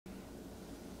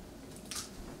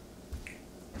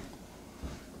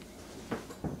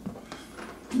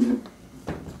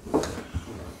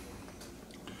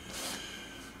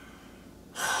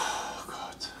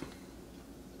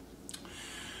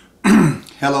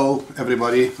Hello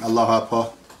everybody, Aloha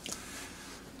po.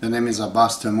 The name is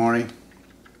Abbas Tamori.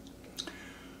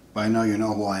 By now you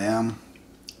know who I am.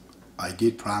 I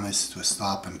did promise to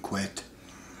stop and quit,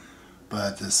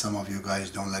 but some of you guys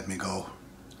don't let me go.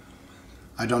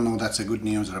 I don't know if that's a good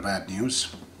news or a bad news.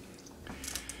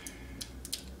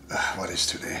 What is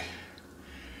today?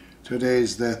 Today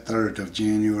is the 3rd of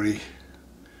January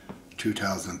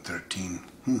 2013.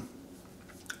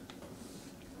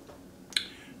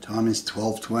 Time is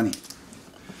 12:20.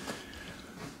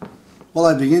 Well,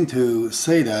 I begin to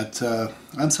say that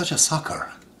I'm such a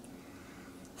sucker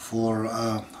for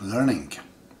learning.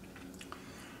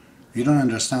 You don't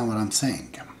understand what I'm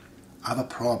saying. I have a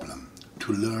problem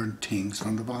to learn things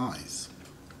from the Baha'is.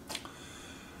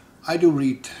 I do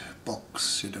read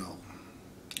books, in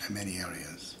many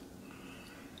areas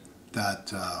that,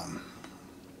 the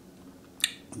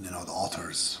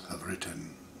authors have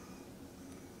written.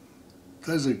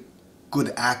 There's a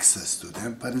good access to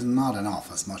them, but it's not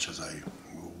enough as much as I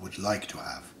would like to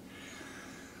have.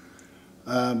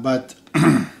 But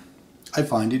I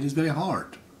find it is very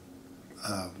hard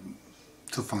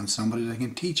to find somebody that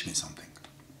can teach me something.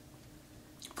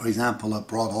 For example, I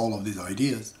brought all of these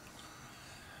ideas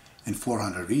in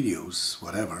 400 videos,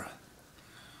 whatever.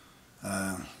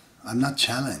 I'm not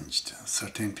challenged.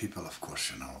 Certain people, of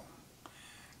course,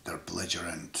 they're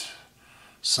belligerent.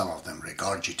 Some of them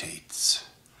regurgitate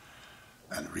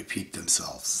and repeat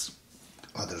themselves.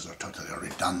 Others are totally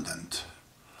redundant.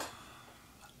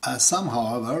 Some,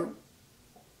 however,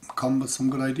 come with some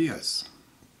good ideas.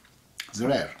 It's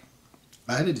rare.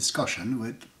 I had a discussion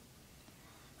with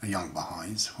a young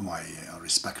Baha'is whom I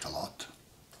respect a lot.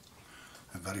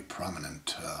 A very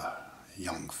prominent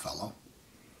young fellow.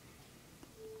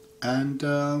 And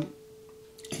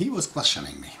he was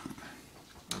questioning me,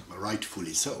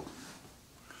 rightfully so,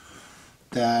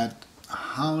 that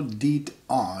how did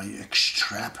I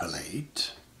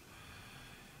extrapolate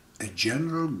a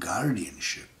general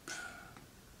guardianship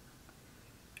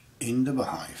in the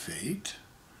Baha'i faith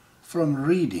from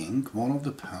reading one of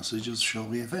the passages of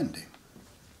Shoghi Effendi.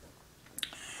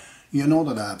 You know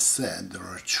that I've said there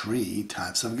are 3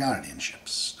 types of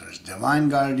guardianships. There's divine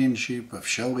guardianship of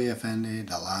Shoghi Effendi,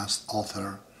 the last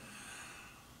author,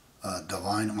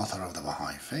 divine author of the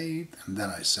Baha'i faith, and then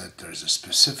I said there's a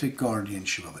specific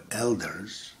guardianship of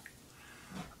elders.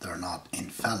 They're not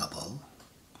infallible,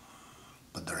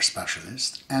 but they're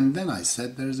specialists. And then I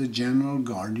said there's a general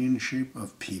guardianship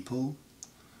of people,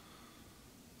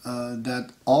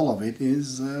 that all of it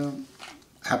is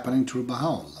happening through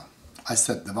Baha'u'llah. I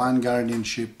said divine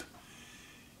guardianship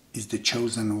is the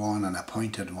chosen one and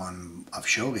appointed one of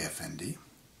Shoghi Effendi.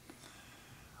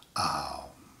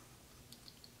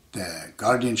 The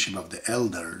guardianship of the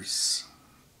elders,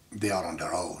 they are on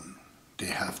their own. They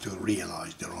have to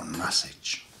realize their own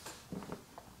message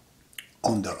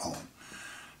on their own.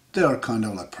 They are kind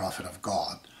of like prophet of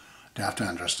God. They have to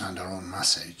understand their own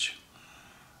message,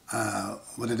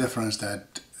 with the difference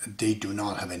that they do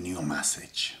not have a new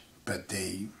message, but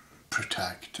they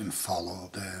protect and follow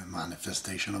the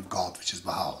manifestation of God, which is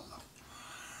Baha'u'llah.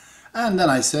 And then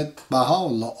I said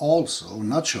Baha'u'llah also,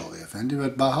 not Shoghi Effendi,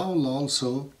 but Baha'u'llah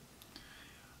also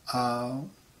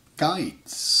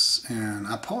guides and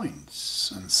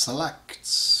appoints and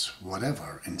selects,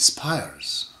 whatever,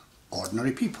 inspires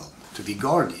ordinary people to be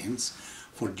guardians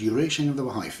for duration of the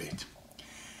Baha'i faith.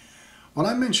 When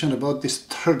I mentioned about this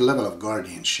 3rd level of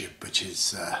guardianship, which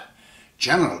is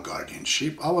general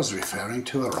guardianship, I was referring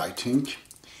to a writing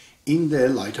in the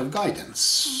Light of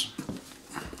Guidance.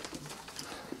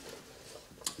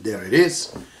 There it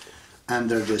is.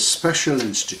 Under the special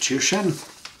institution,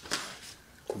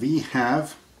 we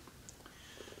have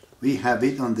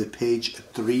it on the page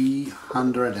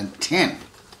 310,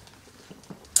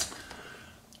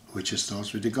 which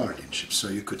starts with the guardianship. So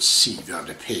you could see where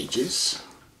the pages.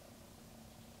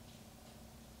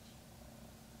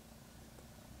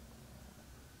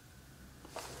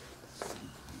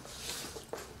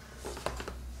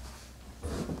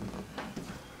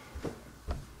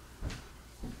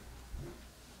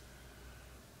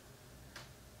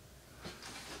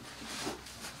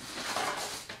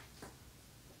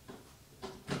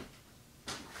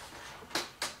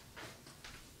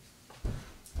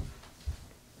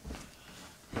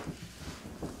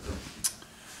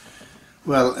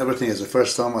 Well, everything is the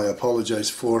first time. I apologize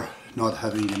for not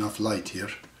having enough light here.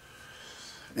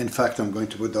 In fact, I'm going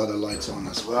to put the other lights on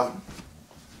as well.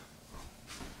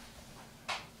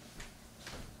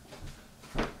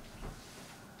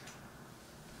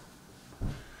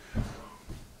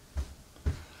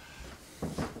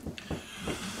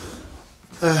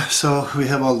 So we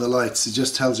have all the lights. It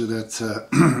just tells you that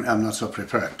I'm not so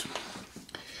prepared.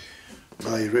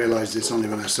 I realized it's only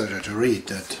when I started to read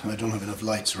that I don't have enough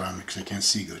lights around me because I can't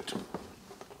see good.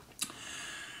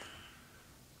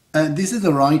 This is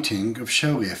the writing of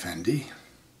Shoghi Effendi,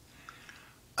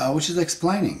 which is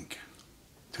explaining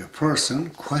to a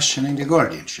person questioning the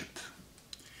guardianship.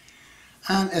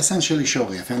 And essentially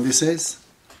Shoghi Effendi says,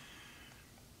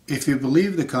 if you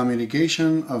believe the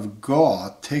communication of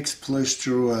God takes place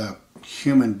through a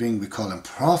human being, we call him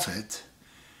prophet,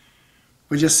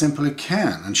 we just simply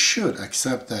can and should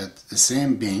accept that the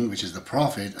same being, which is the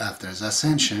prophet after his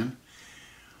ascension,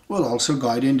 will also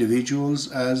guide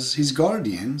individuals as his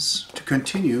guardians to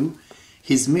continue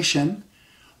his mission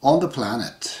on the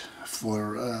planet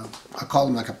for, I call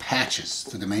them like a patches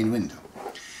to the main window.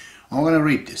 I'm going to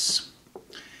read this.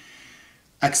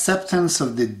 Acceptance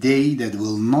of the day that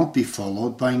will not be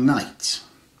followed by night.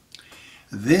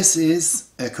 This is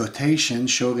a quotation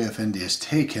Shoghi Effendi has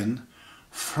taken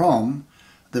from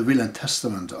the Will and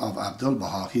Testament of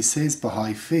Abdu'l. He says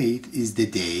Baha'i faith is the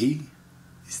day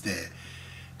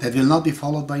that will not be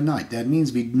followed by night. That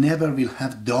means we never will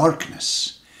have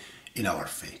darkness in our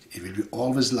faith. It will be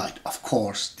always light. Of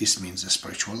course, this means a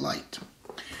spiritual light.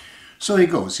 So he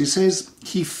goes, he says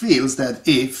he feels that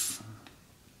if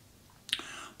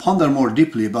ponder more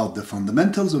deeply about the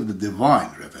fundamentals of the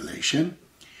divine revelation,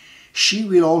 she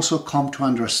will also come to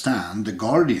understand the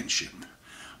guardianship.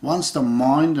 Once the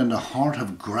mind and the heart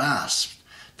have grasped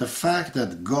the fact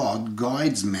that God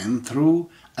guides men through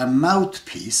a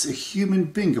mouthpiece, a human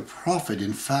being, a prophet,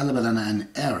 infallible and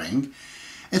unerring,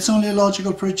 it's only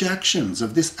logical projections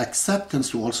of this acceptance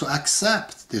to also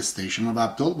accept the station of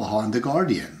Abdu'l and the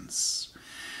guardians.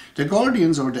 The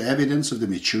guardians are the evidence of the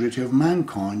maturity of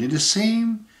mankind in the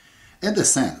sense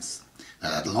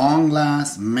that at long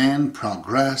last men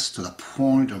progress to the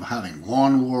point of having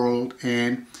one world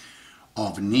and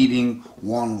of needing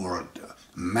one world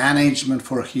management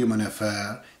for human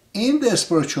affair. In the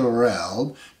spiritual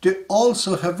realm, they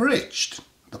also have reached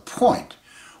the point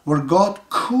where God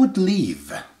could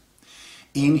leave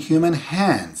in human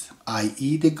hands,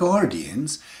 i.e. the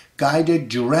guardians, guided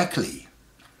directly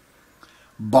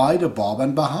by the Bab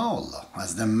and Baha'u'llah,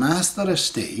 as the Master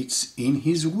states in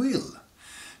his will.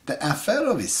 The affair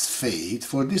of his fate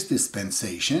for this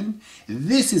dispensation,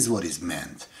 this is what is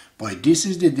meant by this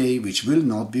is the day which will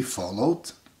not be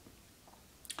followed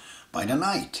by the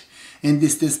night. In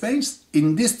this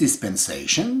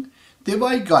dispensation,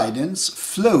 divine guidance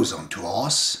flows onto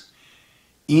us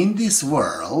in this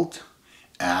world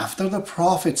after the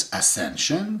Prophet's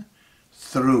ascension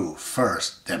through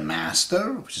first the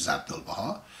Master, which is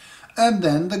Abdu'l, and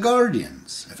then the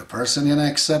guardians. If a person can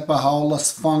accept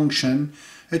Baha'u'llah's function,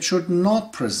 it should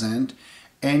not present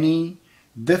any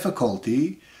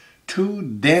difficulty to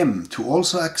them to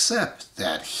also accept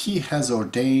that he has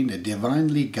ordained a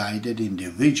divinely guided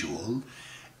individual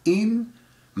in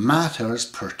matters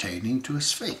pertaining to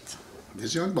his faith.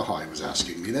 This young Baha'i was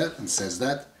asking me that and says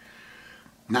that,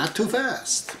 not too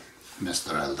fast,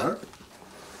 Mr. Elder.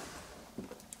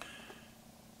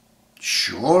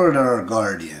 Sure, there are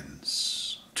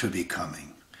guardians to be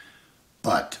coming,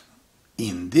 but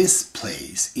in this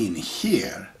place, in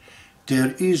here,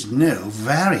 there is no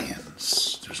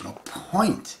variance. There's no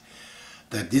point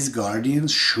that these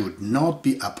guardians should not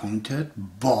be appointed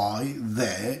by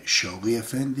the Shoghi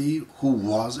Effendi who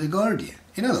was a guardian.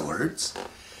 In other words,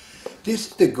 this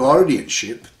is the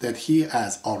guardianship that he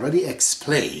has already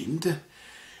explained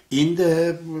in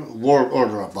the World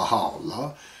Order of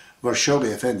Baha'u'llah, where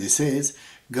Shoghi Effendi says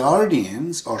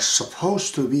guardians are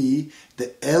supposed to be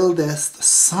the eldest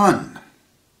son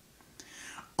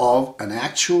of an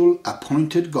actual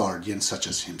appointed guardian such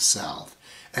as himself.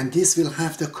 And this will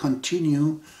have to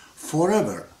continue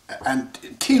forever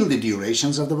until the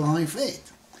durations of the Baha'i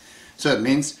faith. So it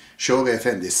means Shoghi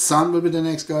Effendi's son will be the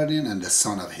next guardian and the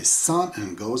son of his son,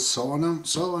 and goes so on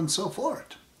and so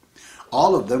forth.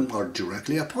 All of them are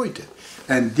directly appointed.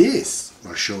 And this,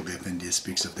 where Shoghi Effendi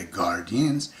speaks of the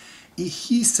guardians,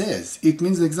 he says it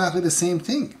means exactly the same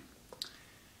thing.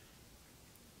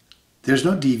 There's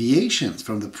no deviations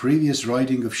from the previous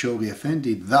writing of Shoghi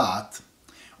Effendi that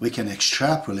we can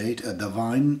extrapolate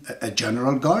a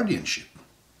general guardianship.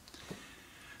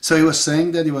 So he was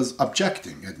saying that he was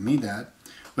objecting at me that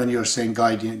when you're saying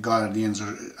guardians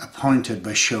are appointed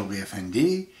by Shoghi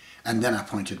Effendi and then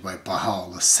appointed by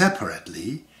Baha'u'llah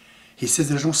separately, he says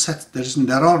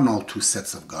there are no two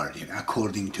sets of guardians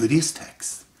according to this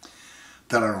text.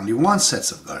 There are only one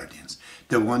set of guardians,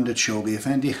 the one that Shoghi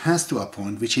Effendi has to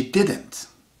appoint, which he didn't.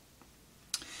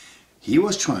 He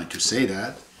was trying to say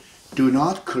that do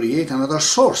not create another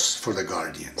source for the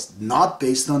guardians, not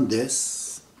based on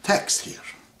this text here.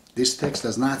 This text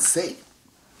does not say.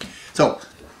 So,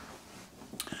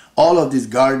 all of these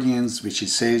guardians, which it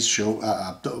says, show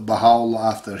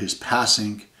Baha'u'llah after his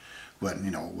passing,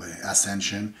 when,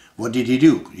 ascension, what did he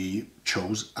do? He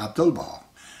chose Abdu'l.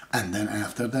 And then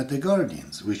after that, the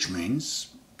guardians, which means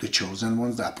the chosen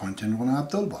ones, the appointed one,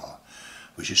 Abdu'l,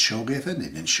 which is Shoghi Effendi.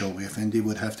 Then Shoghi Effendi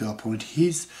would have to appoint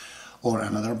his or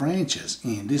another branches.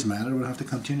 In this matter, we'll have to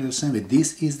continue the same way.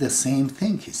 This is the same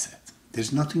thing, he said.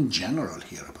 There's nothing general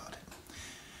here about it.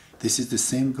 This is the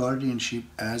same guardianship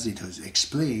as it was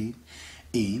explained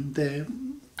in the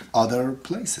other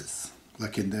places,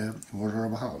 like in the order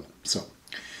of Baha'u'llah. So,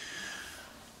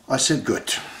 I said,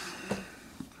 good.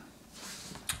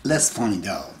 Let's find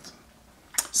out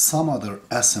some other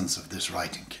essence of this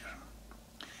writing here.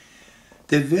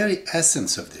 The very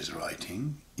essence of this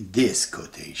writing, this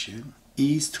quotation,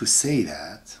 is to say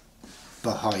that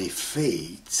Baha'i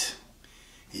faith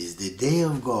is the day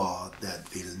of God that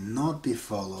will not be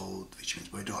followed, which means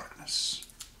by darkness.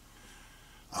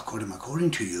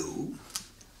 According to you,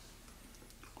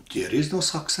 there is no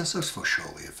successors for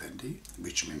Shoghi Effendi,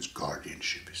 which means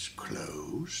guardianship is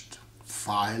closed,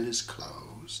 file is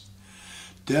closed.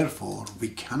 Therefore, we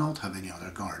cannot have any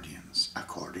other guardians,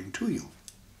 according to you.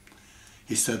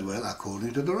 He said, well,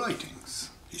 according to the writings,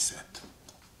 he said.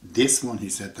 This one, he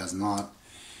said, does not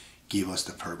give us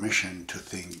the permission to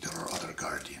think there are other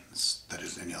guardians. There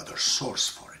is any other source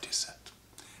for it, he said.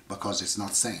 Because it's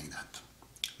not saying that.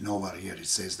 Nowhere here it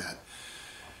says that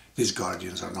these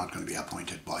guardians are not going to be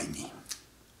appointed by me.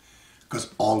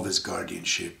 Because always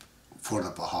guardianship for the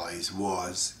Baha'is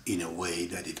was in a way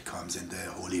that it comes in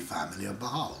the Holy Family of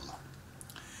Baha'u'llah.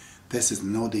 This is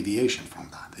no deviation from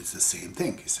that. It's the same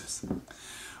thing, he says.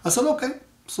 I said, okay,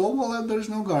 so well, there is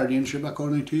no guardianship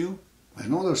according to you. There's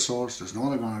no other source, there's no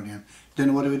other guardian.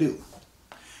 Then what do?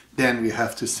 Then we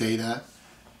have to say that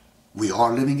we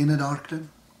are living in the dark then,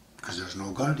 because there's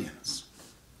no guardians.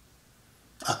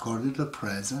 According to the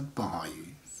present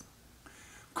Baha'is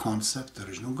concept, there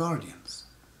is no guardians.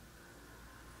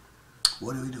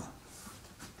 What do?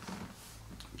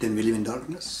 Then we live in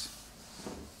darkness.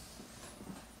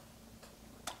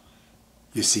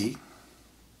 You see,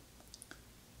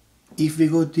 if we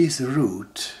go this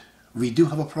route, we do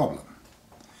have a problem.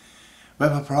 We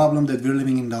have a problem that we're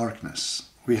living in darkness.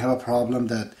 We have a problem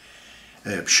that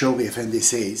Shoghi Effendi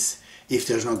says, if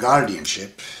there's no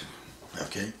guardianship,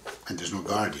 okay, and there's no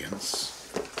guardians,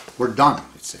 we're done,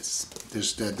 it says.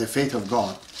 There's the faith of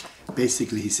God,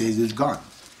 basically he says, is gone.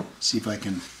 See if I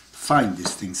can find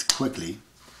these things quickly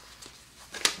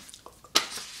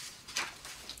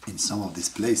in some of these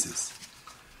places.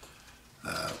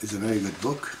 It's a very good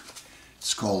book.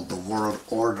 It's called The World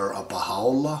Order of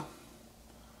Baha'u'llah,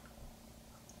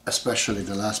 especially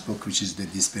the last book, which is The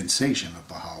Dispensation of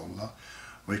Baha'u'llah,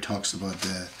 where he talks about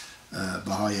the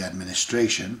Baha'i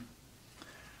administration,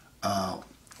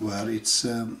 where it's,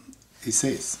 he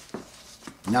says,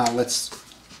 now let's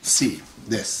see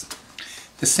this.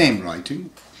 The same writing.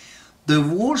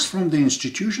 Divorced from the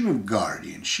institution of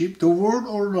guardianship, the world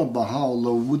order of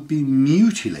Baha'u'llah would be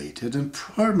mutilated and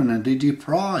permanently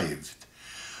deprived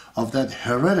of that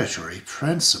hereditary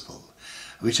principle,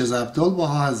 which, as Abdu'l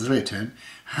Baha has written,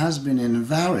 has been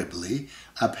invariably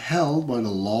upheld by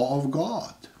the law of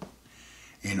God.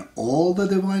 In all the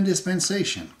divine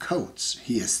dispensation, quotes,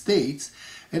 he states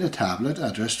in a tablet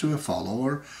addressed to a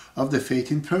follower of the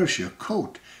faith in Persia,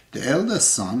 quote, the eldest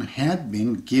son had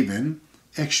been given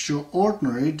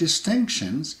extraordinary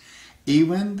distinctions,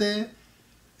 even the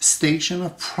station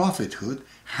of prophethood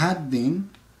had been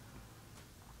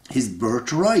his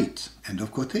birthright, end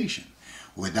of quotation.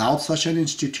 Without such an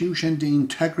institution, the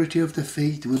integrity of the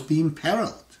faith would be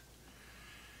imperiled,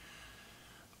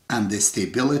 and the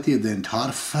stability of the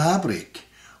entire fabric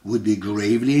would be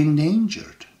gravely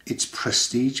endangered. Its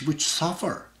prestige would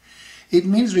suffer. It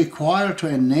means required to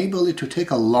enable it to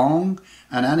take a long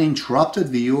and uninterrupted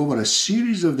view over a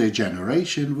series of their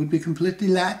generation would be completely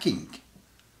lacking.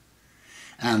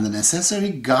 And the necessary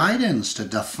guidance to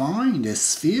define the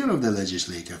sphere of the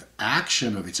legislative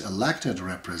action of its elected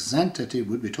representative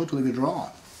would be totally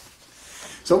withdrawn.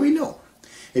 So we know,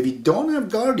 if we don't have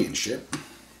guardianship,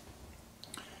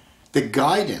 the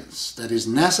guidance that is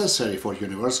necessary for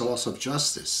universal laws of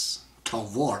justice to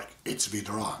work, it's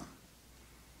withdrawn.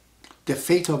 The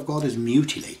faith of God is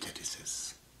mutilated, it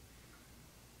says.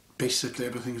 Basically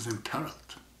everything is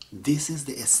imperiled. This is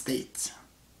the estate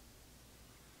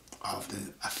of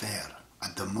the affair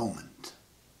at the moment.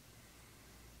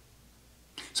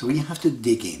 So we have to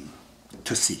dig in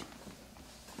to see.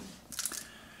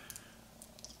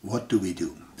 what do we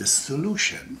do? The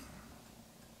solution,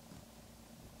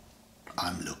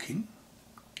 I'm looking.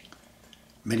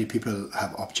 Many people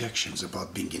have objections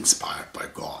about being inspired by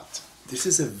God. This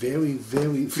is a very,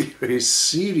 very, very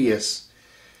serious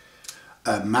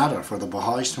matter for the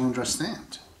Baha'is to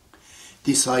understand.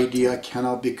 This idea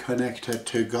cannot be connected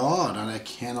to God and I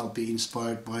cannot be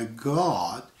inspired by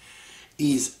God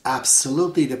is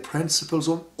absolutely the principles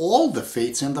of all the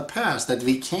faiths in the past that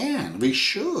we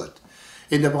should.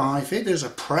 In the Baha'i faith, there's a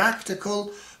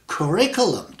practical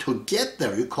curriculum to get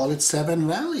there. You call it 7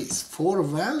 valleys, 4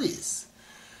 valleys.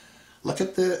 Look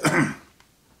at the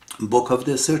book of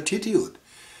the certitude.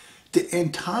 The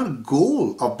entire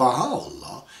goal of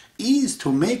Baha'u'llah is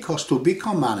to make us to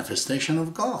become manifestation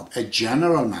of God, a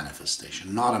general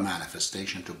manifestation, not a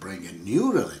manifestation to bring a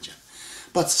new religion,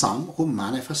 but some who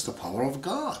manifest the power of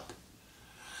God.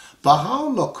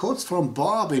 Baha'u'llah quotes from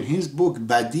Bab in his book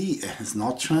Baha'i. It's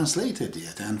not translated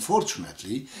yet,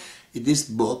 unfortunately. These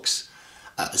books,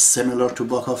 similar to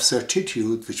Book of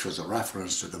Certitude, which was a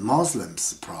reference to the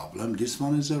Muslims' problem, this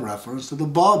one is a reference to the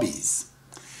Babis.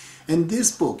 In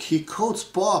this book, he quotes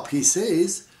Bab. He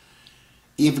says,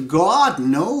 if God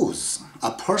knows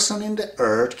a person in the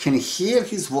earth can hear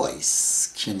his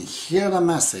voice, can hear the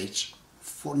message,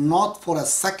 not for a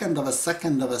second of a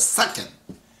second of a second,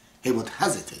 he would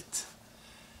hesitate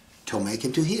to make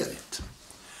him to hear it.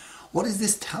 What is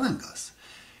this telling us?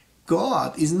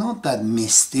 God is not that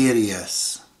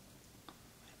mysterious,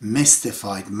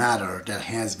 mystified matter that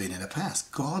has been in the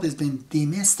past. God has been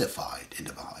demystified in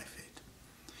the Baha'i faith.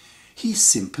 He's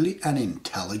simply an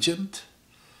intelligent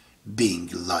being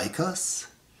like us,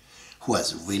 who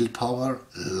has willpower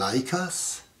like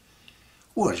us.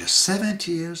 We're just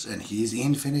 70 years and he's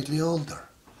infinitely older.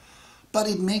 But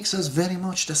it makes us very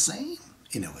much the same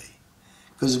in a way.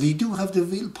 Because we do have the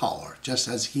willpower just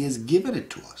as he has given it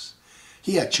to us.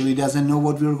 He actually doesn't know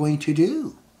what we're going to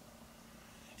do.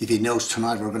 If he knows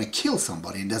tonight we're going to kill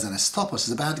somebody and doesn't stop us,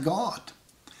 he's a bad God.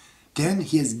 Then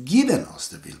he has given us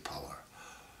the willpower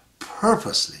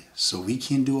purposely so we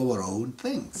can do our own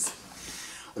things.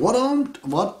 What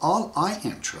all I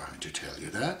am trying to tell you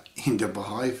that in the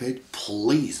Baha'i faith,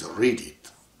 please read it.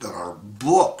 There are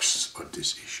books on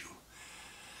this issue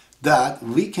that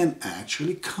we can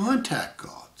actually contact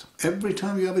God. Every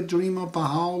time you have a dream of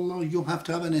Baha'u'llah, you have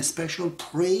to have a special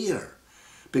prayer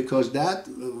because that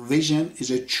vision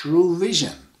is a true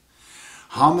vision.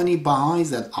 How many Baha'is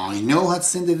that I know had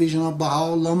seen the vision of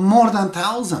Baha'u'llah? More than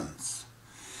thousands.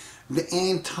 The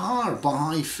entire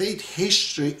Baha'i faith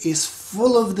history is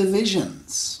full of the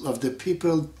visions of the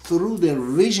people. Through their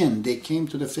vision, they came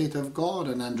to the faith of God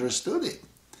and understood it.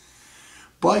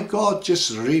 By God,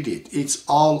 just read it. It's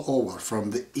all over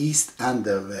from the east and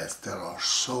the west. There are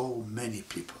so many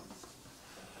people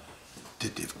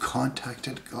that they've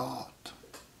contacted God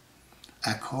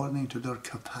according to their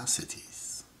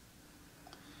capacities.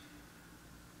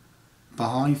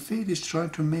 Baha'i faith is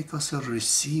trying to make us a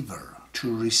receiver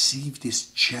to receive this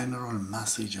general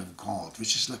message of God,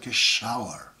 which is like a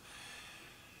shower.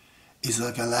 It's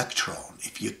like an electron.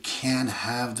 If you can't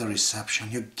have the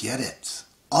reception, you get it.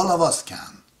 All of us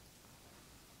can.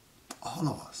 All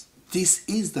of us. This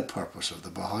is the purpose of the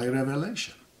Baha'i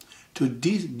revelation. To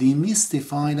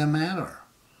demystify the matter.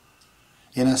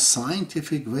 In a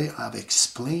scientific way, I've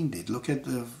explained it. Look at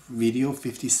the video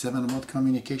 57 about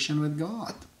communication with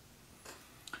God.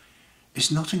 There's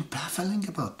nothing baffling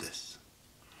about this.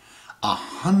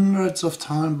 Hundreds of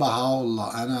times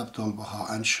Baha'u'llah and Abdu'l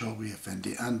Baha and Shoghi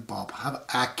Effendi and Bab have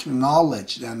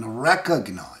acknowledged and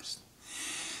recognized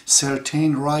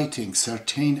certain writings,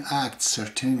 certain acts,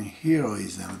 certain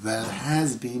heroism that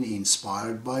has been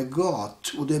inspired by God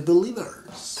to the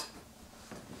believers.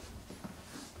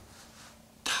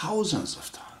 Thousands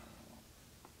of times.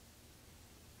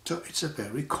 So it's a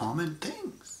very common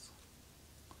thing.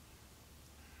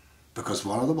 Because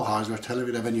one of the Baha'is were telling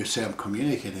me that when you say I'm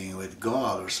communicating with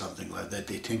God or something like that,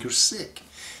 they think you're sick.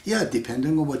 Yeah,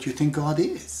 depending on what you think God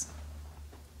is.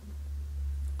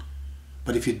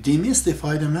 But if you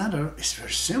demystify the matter, it's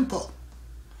very simple.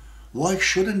 Why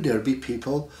shouldn't there be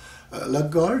people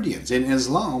like guardians? In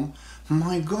Islam,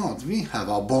 my God, we have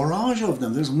a barrage of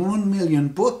them. There's 1 million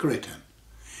books written.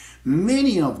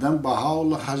 Many of them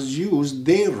Baha'u'llah has used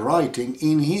their writing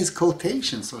in his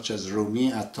quotations, such as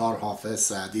Rumi, Attar, Hafiz,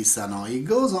 Sa'di, Sana'i,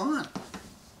 goes on.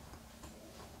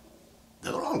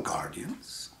 They're all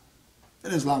guardians. In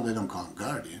Islam they don't call them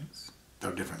guardians.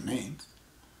 They're different names.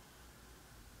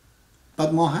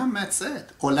 But Muhammad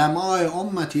said, Ulama'i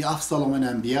ummati afsalu min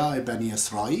anbiya'i bani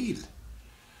Israel.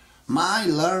 My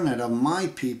learned of my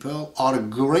people are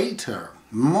greater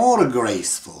more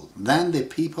graceful than the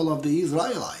people of the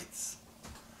Israelites.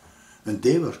 And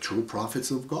they were true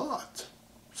prophets of God,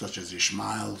 such as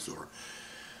Ishmael or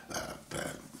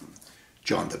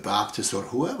John the Baptist or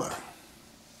whoever,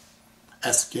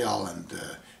 Ezekiel and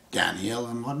Daniel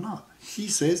and whatnot. He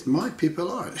says, my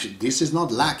people are. This is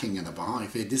not lacking in the Baha'i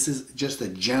faith. This is just a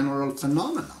general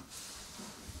phenomenon.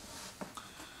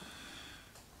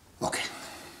 Okay.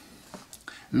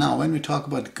 Now, when we talk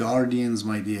about guardians,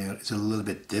 my dear, it's a little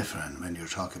bit different when you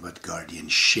talk about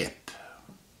guardianship.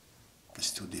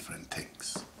 It's two different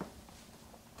things.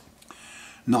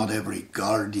 Not every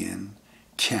guardian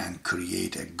can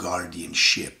create a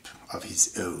guardianship of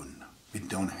his own. We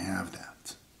don't have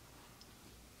that.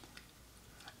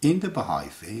 In the Baha'i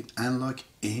faith, unlike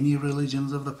any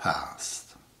religions of the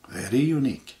past, very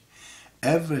unique,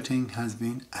 everything has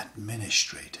been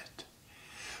administrated.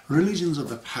 Religions of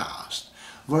the past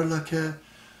were like a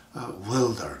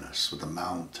wilderness with a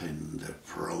mountain, the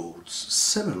roads,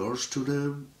 similar to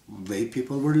the way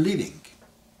people were living.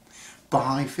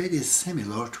 Baha'i faith is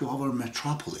similar to our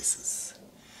metropolises.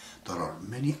 There are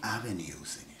many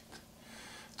avenues in it.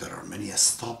 There are many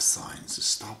stop signs,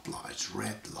 stoplights,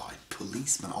 red light,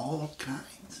 policemen, all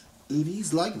kinds. It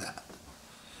is like that.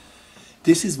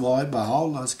 This is why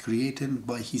Baha'u'llah has created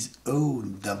by his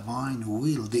own divine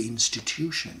will the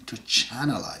institution to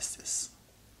channelize this.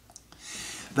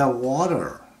 The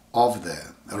water of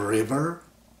the river,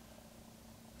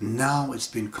 now it's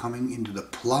been coming into the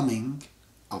plumbing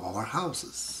of our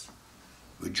houses.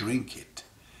 We drink it.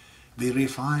 We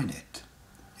refine it.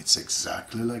 It's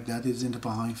exactly like that is in the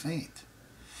Baha'i faith.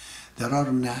 There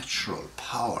are natural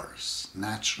powers,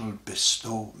 natural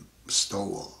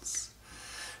bestowals,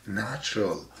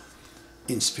 natural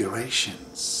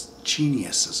inspirations,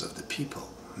 geniuses of the people,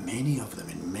 many of them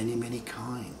in many, many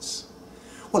kinds.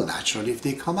 Well, naturally, if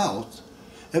they come out,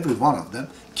 every one of them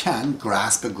can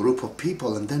grasp a group of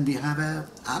people, and then we have an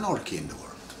anarchy in the world.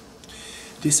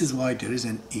 This is why there is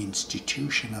an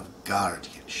institution of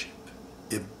guardianship,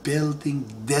 a building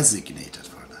designated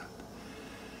for that.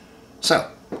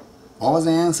 So, what was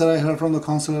the answer I heard from the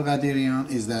Council of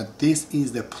Qadiriyan? Is that this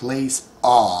is the place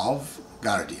of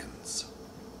guardians.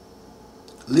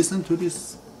 Listen to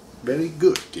this very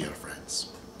good, dear friends.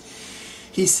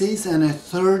 He says, and a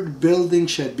third building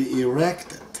should be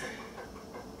erected,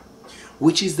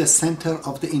 which is the center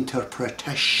of the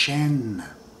interpretation.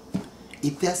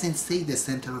 It doesn't say the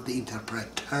center of the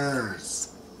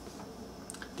interpreters.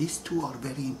 These two are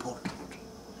very important.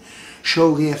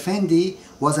 Shoghi Effendi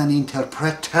was an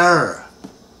interpreter.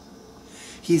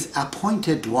 His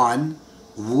appointed one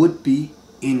would be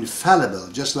infallible,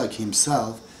 just like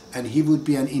himself, and he would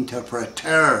be an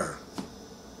interpreter.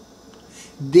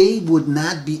 They would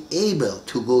not be able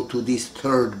to go to this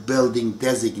third building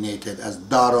designated as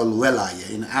Darul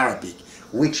Wilaya in Arabic,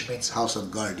 which means house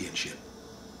of guardianship.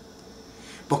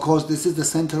 Because this is the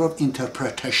center of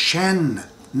interpretation,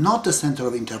 not the center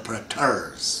of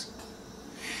interpreters.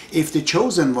 If the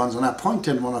chosen ones, an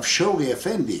appointed one of Shoghi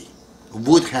Effendi,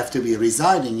 would have to be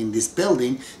residing in this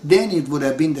building, then it would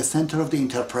have been the center of the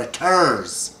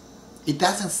interpreters. It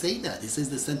doesn't say that. It says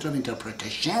the center of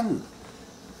interpretation.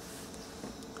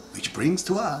 Which brings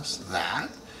to us that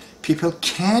people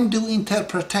can do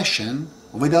interpretation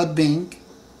without being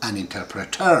an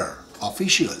interpreter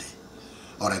officially,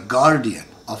 or a guardian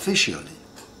officially.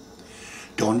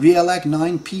 Don't we elect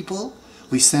 9 people?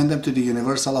 We send them to the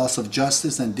Universal House of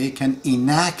Justice, and they can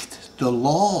enact the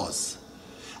laws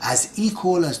as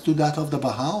equal as to that of the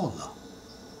Baha'u'llah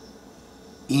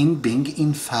in being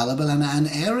infallible and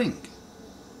unerring.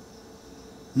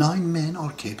 9 men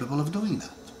are capable of doing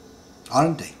that,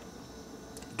 aren't they?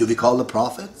 Do we call the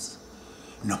prophets?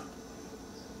 No.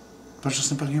 They're just a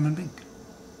simple human being.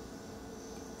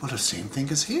 Well, the same thing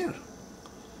is here.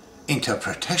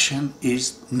 Interpretation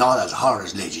is not as hard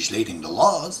as legislating the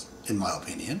laws, in my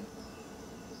opinion.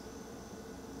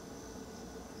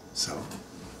 So,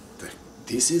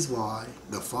 this is why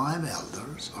the 5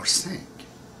 elders are saying,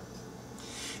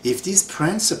 if these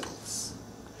principles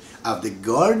of the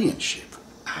guardianship,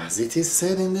 as it is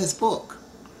said in this book,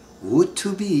 would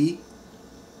to be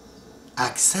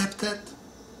accepted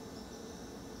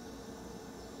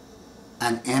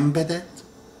and embedded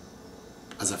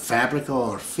as a fabric of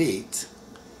our faith,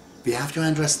 we have to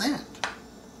understand.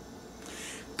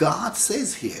 God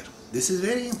says here, this is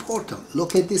very important,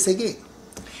 look at this again.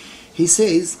 He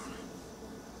says,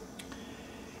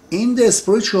 in the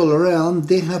spiritual realm,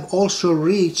 they have also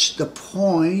reached the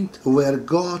point where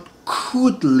God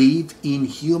could live in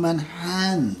human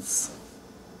hands.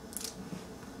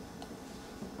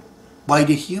 By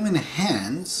the human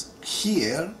hands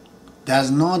here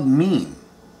does not mean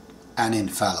an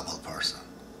infallible person.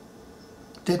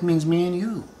 That means me and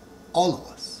you, all of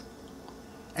us,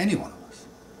 any one of us.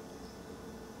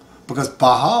 Because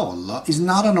Baha'u'llah is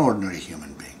not an ordinary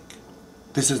human being.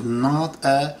 This is not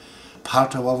a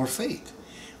part of our faith.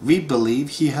 We believe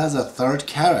he has a third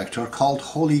character called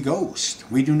Holy Ghost.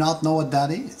 We do not know what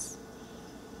that is.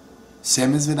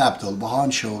 Same as with Abdu'l, Baha'i,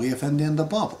 and Shoghi Effendi and the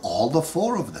Bab. All the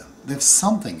four of them. There's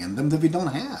something in them that we don't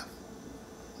have.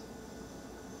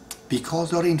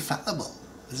 Because they're infallible.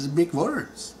 This is big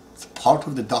words. It's part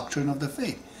of the doctrine of the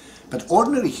faith. But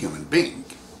ordinary human being,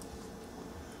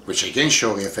 which again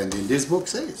Shoghi Effendi in this book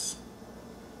says,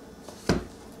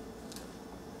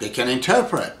 they can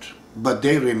interpret, but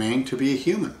they remain to be a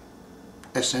human.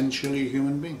 Essentially a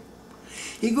human being.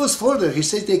 He goes further, he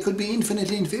says they could be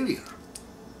infinitely inferior.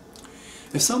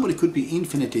 If somebody could be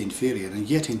infinitely inferior and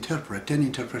yet interpret, then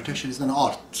interpretation is an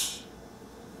art.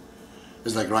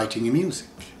 It's like writing music.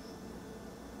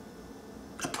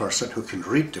 A person who can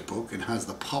read the book and has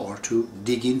the power to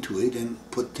dig into it and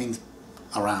put things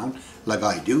around like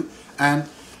I do and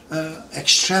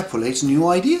extrapolates new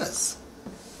ideas.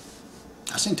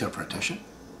 That's interpretation.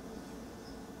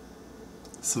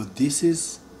 So this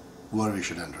is what we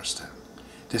should understand.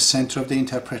 The center of the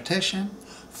interpretation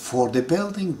for the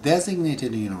building designated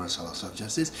in the Universal Laws of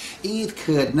Justice, it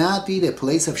could not be the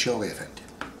place of Shoghi Effendi.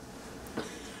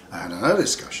 I had another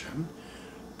discussion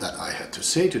that I had to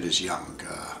say to this young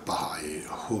Baha'i,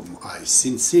 whom I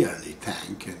sincerely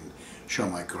thank and show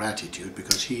my gratitude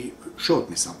because he showed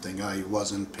me something I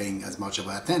wasn't paying as much of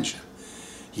attention.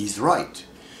 He's right.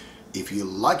 If you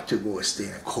like to go stay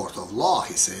in a court of law,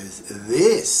 he says,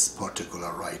 this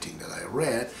particular writing that I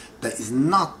read, that is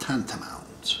not tantamount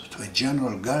to a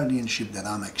general guardianship that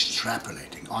I'm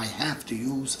extrapolating. I have to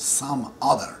use some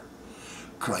other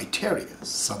criteria,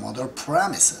 some other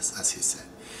premises, as he said,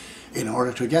 in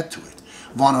order to get to it.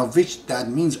 One of which that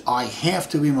means I have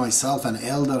to be myself an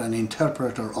elder, an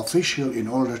interpreter, official in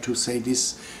order to say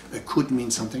this could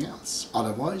mean something else.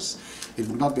 Otherwise, it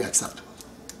would not be acceptable.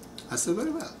 I said,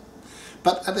 very well.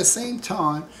 But at the same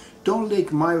time, don't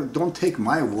take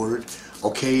my word,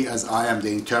 okay, as I am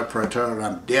the interpreter,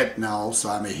 I'm dead now,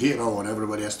 so I'm a hero and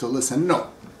everybody has to listen.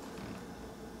 No.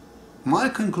 My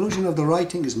conclusion of the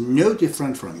writing is no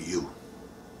different from you.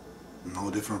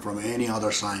 No different from any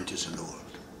other scientist in the world.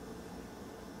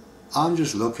 I'm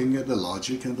just looking at the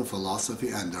logic and the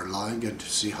philosophy underlying it to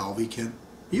see how we can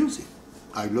use it.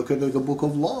 I look at the book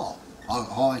of law,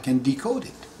 how I can decode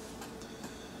it.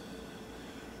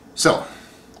 So,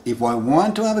 if I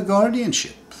want to have a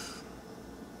guardianship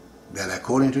that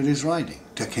according to this writing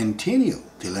to continue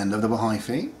till the end of the Baha'i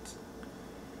faith,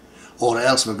 or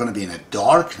else we're going to be in a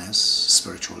darkness,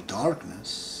 spiritual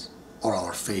darkness, or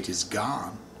our faith is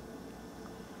gone,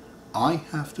 I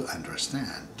have to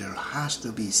understand there has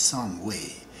to be some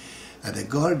way that the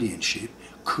guardianship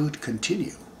could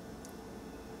continue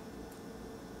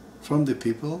from the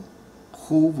people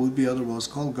who would be otherwise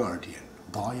called guardian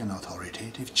by an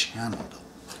authoritative channel.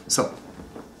 So,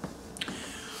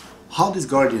 how these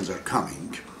guardians are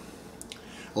coming,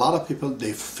 a lot of people,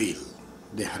 they feel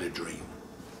they had a dream.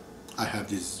 I have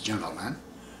this gentleman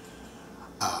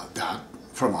that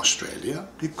from Australia,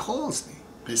 he calls me.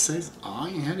 He says, I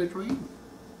had a dream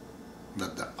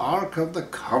that the Ark of the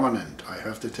Covenant, I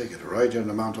have to take it right in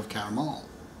the Mount of Carmel.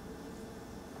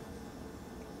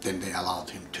 Then they allowed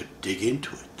him to dig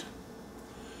into it.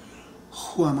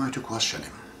 Who am I to question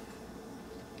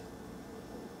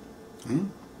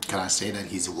him? Can I say that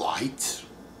he's white?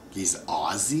 He's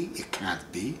Aussie? It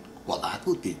can't be. Well, that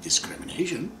would be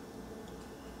discrimination.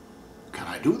 Can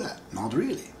I do that? Not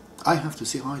really. I have to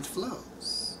see how it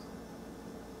flows.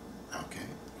 Okay.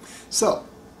 So,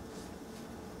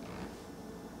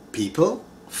 people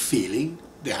feeling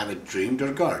they have a dream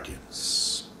they're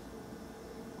guardians.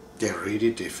 They read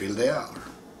it, they feel they are.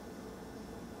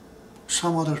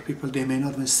 Some other people, they may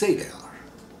not even say they are.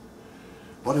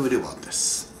 What do we do about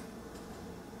this?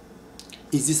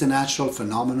 Is this a natural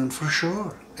phenomenon? For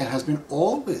sure. It has been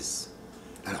always.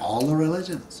 And all the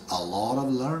religions, a lot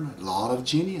of learned, a lot of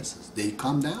geniuses, they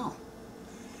come down.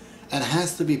 It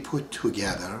has to be put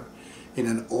together in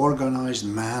an organized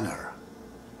manner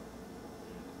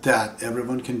that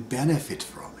everyone can benefit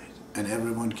from it and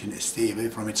everyone can stay away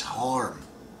from its harm.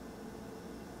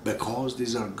 Because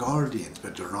these are guardians,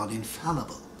 but they're not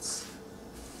infallibles.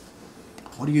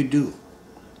 What do?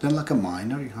 Then like a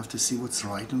miner, you have to see what's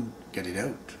right and get it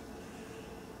out.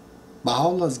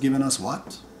 Baha'u'llah has given us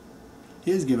what?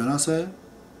 He has given us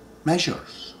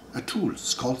measures, a tool.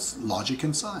 It's called logic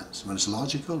and science. When it's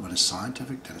logical, when it's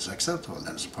scientific, then it's acceptable,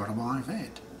 then it's part of our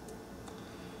faith.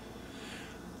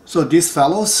 So these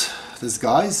fellows, these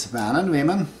guys, men and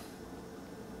women,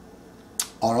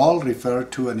 are all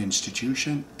referred to an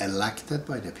institution elected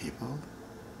by the people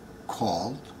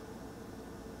called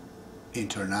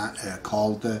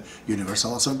the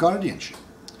Universal House of Guardianship,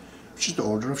 which is the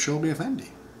Order of Shoghi Effendi,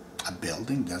 a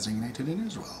building designated in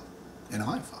Israel, in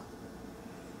Haifa.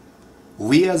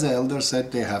 We as elders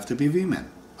said they have to be women.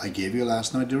 I gave you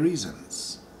last night the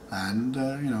reasons, and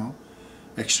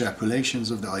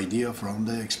extrapolations of the idea from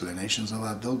the explanations of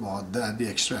Abdu'l that they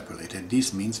extrapolated.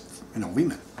 This means,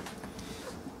 women.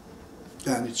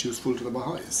 And it's useful to the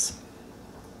Baha'is.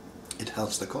 It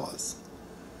helps the cause.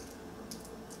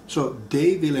 So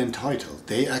they will entitle,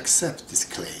 they accept these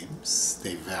claims,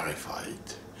 they verify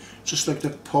it. Just like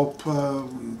the Pope,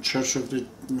 Church of the,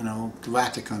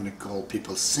 Vatican, they call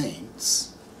people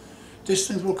saints. These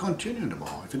things will continue in the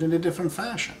Baha'i Faith in the different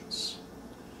fashions.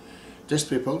 These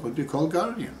people would be called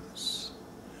guardians.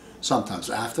 Sometimes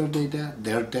after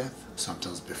their death,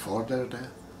 sometimes before their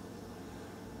death.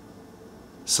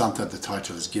 Sometimes the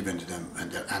title is given to them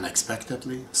and they're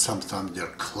unexpectedly. Sometimes their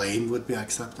claim would be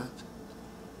accepted.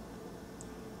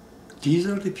 These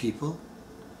are the people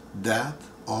that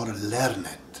are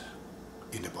learned.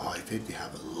 In the Baha'i Faith, we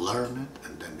have learned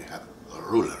and then we have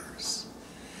rulers.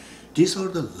 These are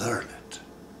the learned.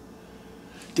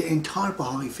 The entire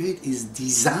Baha'i Faith is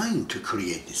designed to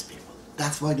create these people.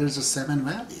 That's why there's 7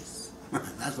 valleys.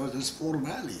 That's why there's 4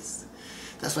 valleys.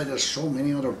 That's why there's so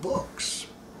many other books.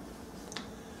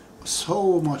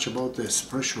 So much about the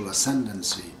spiritual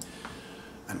ascendancy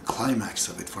and climax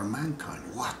of it for mankind.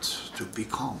 What to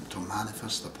become, to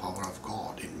manifest the power of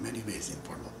God in many ways, in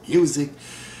form of music,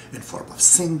 in form of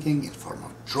singing, in form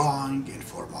of drawing, in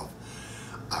form of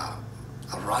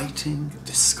writing,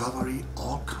 discovery,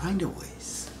 all kind of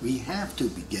ways. We have to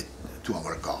get to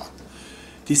our God.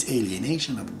 This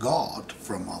alienation of God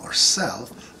from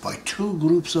ourselves by 2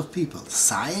 groups of people,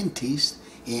 scientists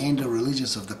and the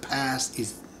religions of the past,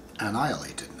 is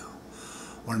annihilated now.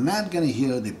 We're not going to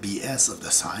hear the BS of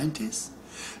the scientists,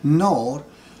 nor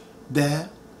the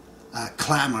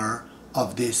clamor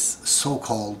of this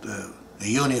so-called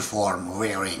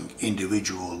uniform-wearing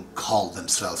individual called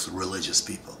themselves religious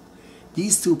people.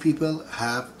 These 2 people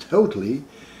have totally,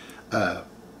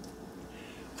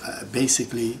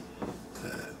 basically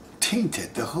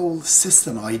tainted the whole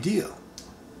system idea.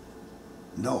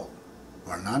 No,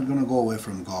 we're not going to go away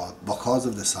from God because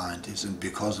of the scientists and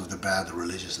because of the bad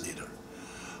religious leader.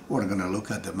 We're going to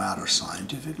look at the matter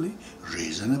scientifically,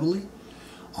 reasonably,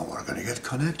 and we're going to get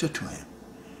connected to Him.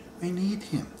 We need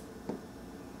Him.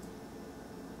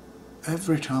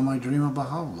 Every time I dream of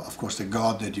Baha'u'llah, of course the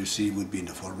God that you see would be in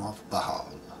the form of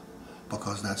Baha'u'llah,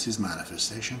 because that's His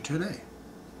manifestation today.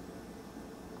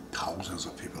 Thousands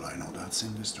of people I know that's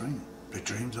in this dream. The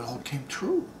dreams that all came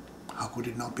true. How could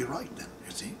it not be right then,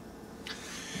 you see?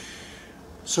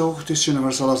 So this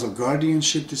universal laws of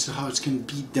guardianship, this is how it can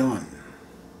be done,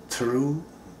 through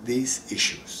these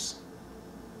issues.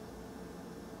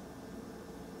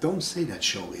 Don't say that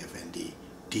Shoghi Effendi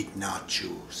did not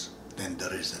choose, then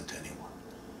there isn't anyone.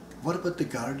 What about the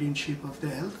guardianship of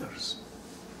the elders?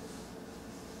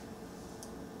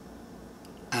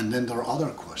 And then there are other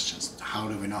questions. How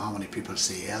do we know how many people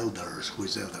say elders? Who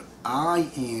is elder? I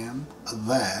am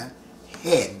the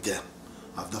head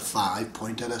of the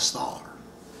 5-pointed star.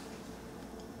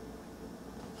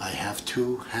 I have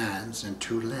 2 hands and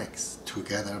 2 legs.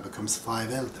 Together becomes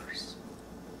 5 elders.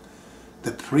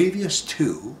 The previous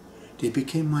 2, they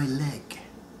became my leg.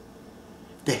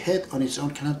 The head on its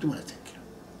own cannot do anything.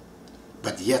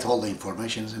 But yet all the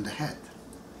information is in the head.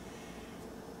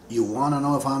 You want to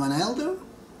know if I'm an elder?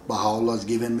 Baha'u'llah has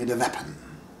given me the weapon.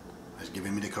 Has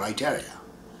given me the criteria.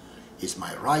 Is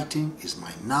my writing, is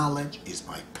my knowledge, is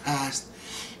my past,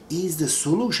 is the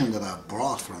solution that I've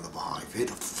brought from the Baha'i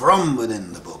Faith, from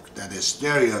within the book, that is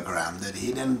stereogram, that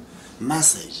hidden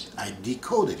message. I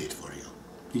decoded it for you.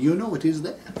 You know it is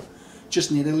there.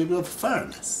 Just need a little bit of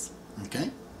fairness.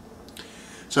 Okay?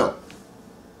 So,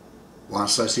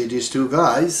 once I see these 2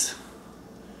 guys,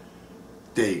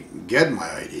 they get my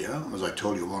idea. As I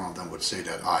told you, one of them would say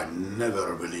that I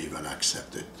never believe and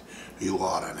accept it. You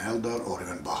are an elder, or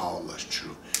even Baha'u'llah is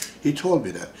true. He told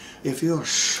me that if you're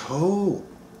so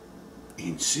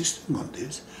insisting on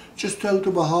this, just tell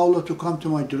to Baha'u'llah to come to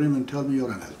my dream and tell me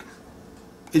you're an elder.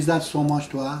 Is that so much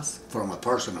to ask from a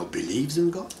person who believes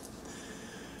in God?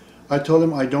 I told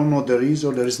him I don't know there is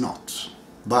or there is not.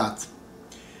 But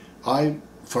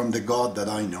from the God that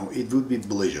I know, it would be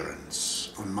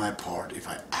belligerence on my part if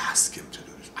I ask him to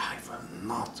do this. I will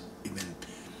not even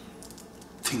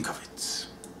think of it.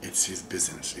 It's his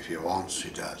business. If he wants, he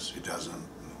does. He doesn't.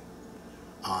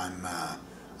 I'm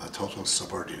a total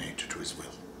subordinate to his will.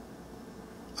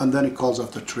 And then he calls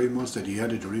after 3 months that he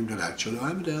had a dream that actually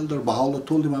I'm the elder. Baha'u'llah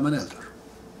told him I'm an elder.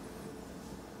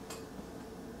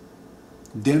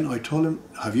 Then I told him,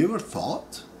 have you ever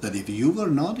thought that if you were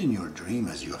not in your dream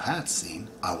as you had seen,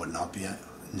 I would not be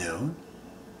known?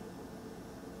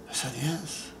 I said,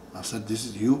 yes. I said,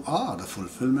 you are the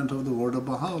fulfillment of the word of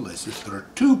Baha'u'llah. If there are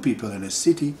 2 people in a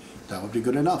city, that would be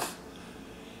good enough.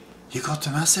 You got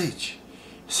the message?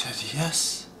 He said,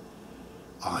 yes,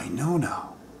 I know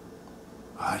now.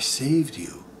 I saved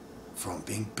you from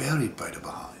being buried by the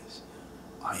Baha'is.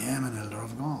 I am an elder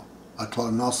of God. I told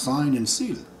him, now sign and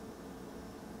seal.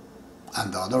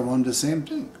 And the other one the same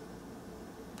thing.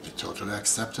 He totally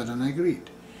accepted and agreed.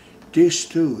 These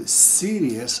 2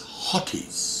 serious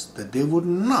hotties that they would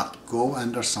not go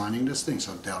under signing this thing.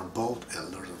 So they are both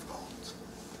elders of God.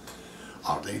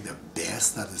 Are they the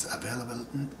best that is available?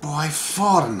 By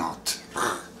far not.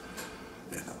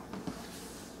 You know.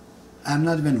 I'm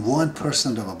not even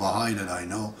 1% of a Baha'i that I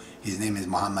know. His name is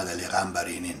Muhammad Ali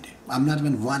Ghambari in India. I'm not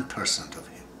even 1% of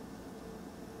him.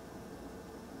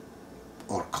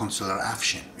 Or Consular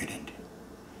Afshin in India.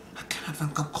 I cannot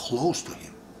even come close to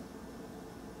him.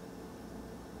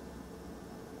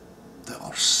 They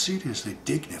are seriously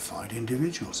dignified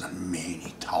individuals, and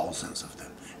many thousands of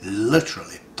them,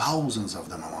 literally thousands of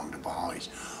them among the Baha'is,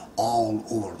 all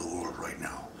over the world right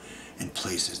now, in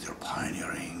places they're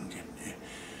pioneering and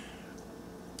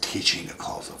teaching the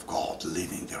cause of God,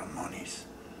 living their monies.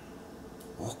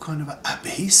 What kind of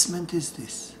abasement is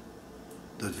this?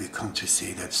 That we come to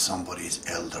say that somebody is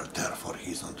elder, therefore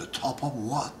he's on the top of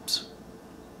what?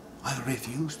 I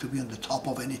refuse to be on the top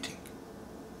of anything.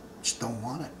 Just don't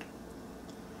want it.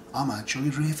 I'm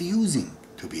actually refusing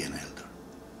to be an elder.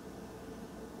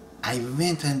 I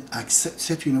went and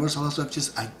said to Universal also,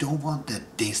 I don't want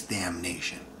this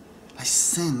damnation. I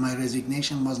sent my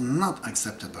resignation, was not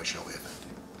accepted by Shawi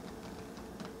Effendi.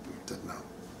 I said no.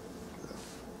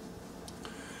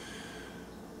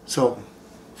 So,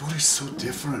 what is so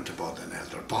different about an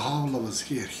elder? Baha'u'llah was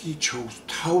here. He chose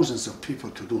thousands of people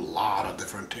to do a lot of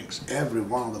different things. Every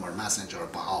one of them are messenger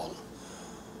of Baha'u'llah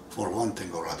for one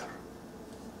thing or other.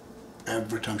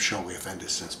 Every time Shawi Effendi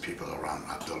sends people around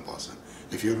Abdu'l.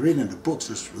 If you read in the books,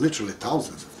 there's literally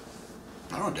thousands of them.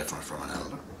 They're not different from an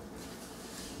elder.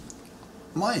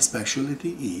 My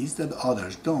specialty is that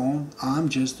others don't. I'm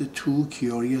just too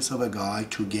curious of a guy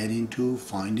to get into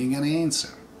finding an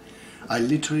answer. I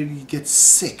literally get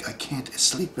sick. I can't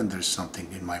sleep when there's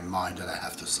something in my mind that I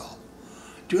have to solve.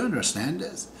 Do you understand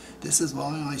this? This is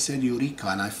why I said Eureka,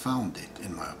 and I found it,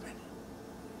 in my opinion.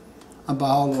 And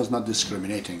Baha'u'llah was not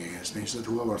discriminating against me. He said,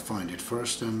 whoever finds it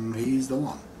first, and he's the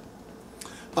one.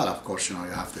 But of course, you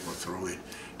have to go through it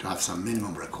to have some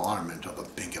minimum requirement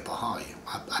of being a Baha'i.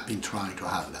 I've been trying to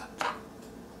have that.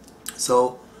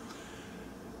 So,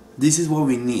 this is what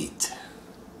we need.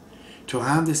 To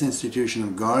have this institution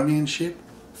of guardianship,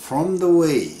 from the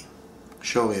way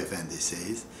Shawi Effendi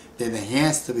says, that it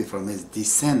has to be from his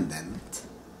descendant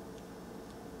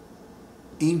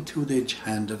into the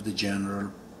hand of the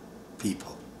general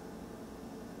people.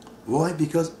 Why?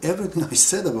 Because everything I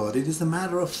said about it is a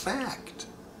matter of fact.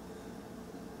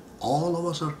 All of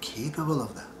us are capable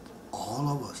of that. All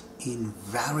of us,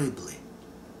 invariably.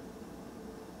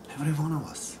 Every one of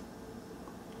us.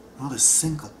 Not a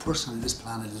single person on this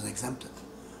planet is exempted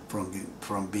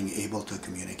from being able to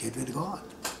communicate with God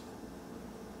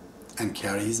and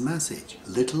carry His message,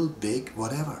 little, big,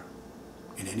 whatever,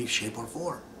 in any shape or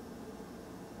form.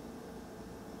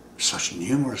 Such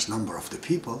numerous number of the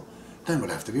people, then would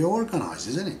have to be organized,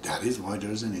 isn't it? That is why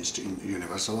there is an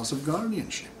universal loss of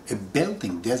guardianship, a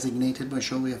building designated by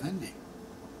Shawi Effendi.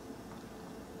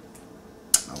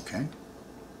 Okay,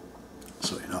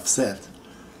 so enough said.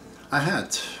 I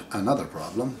had another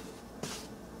problem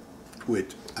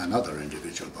with another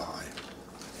individual Baha'i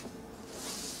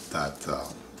that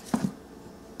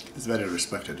is a very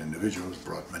respected individual,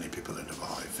 brought many people into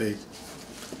Baha'i faith.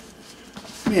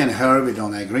 Me and her, we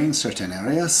don't agree in certain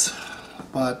areas,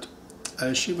 but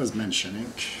she was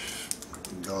mentioning,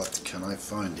 God, can I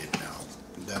find it now?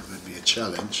 That would be a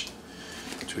challenge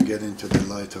to get into the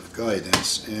light of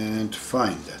guidance and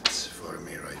find that for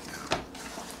me right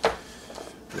now,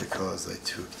 because I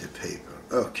took the paper.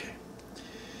 Okay.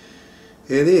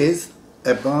 It is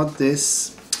about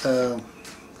this,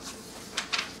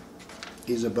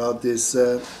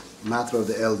 matter of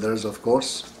the elders, of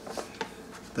course,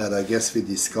 that I guess we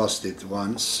discussed it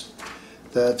once,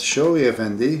 that Shawi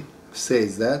Effendi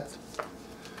says that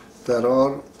there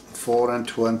are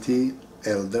 24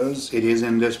 elders. It is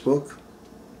in this book.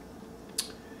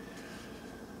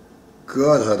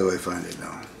 God, how do I find it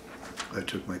now? I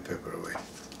took my paper away.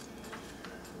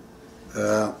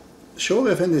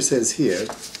 Shoghi Effendi says here,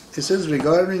 it says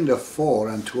regarding the 4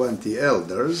 and 20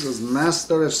 elders, as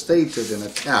Master stated in a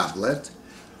tablet,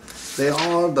 they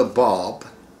are the Bab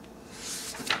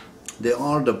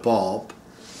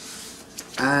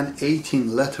and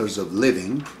 18 letters of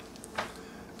living,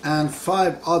 and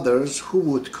 5 others who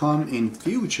would come in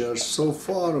future. So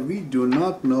far we do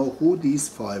not know who these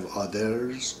 5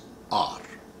 others are.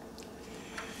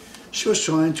 She was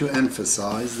trying to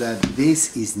emphasize that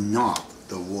this is not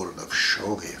the word of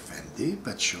Shoghi Effendi,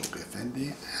 but Shoghi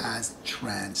Effendi has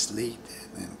translated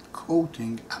and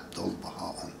quoting Abdu'l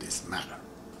Baha on this matter.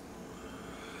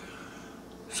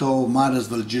 So might as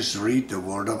well just read the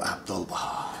word of Abdu'l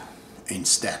Baha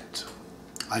instead.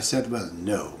 I said, well,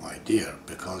 no, my dear,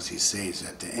 because he says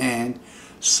at the end,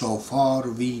 so far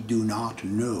we do not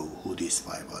know who these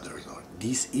 5 others are.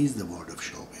 This is the word of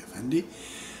Shoghi Effendi,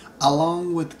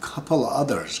 along with a couple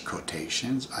others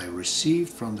quotations I received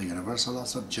from the Universal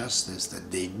Laws of Justice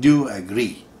that they do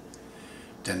agree.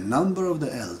 The number of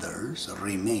the elders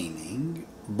remaining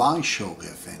by Shoghi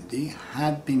Effendi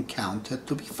had been counted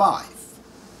to be 5.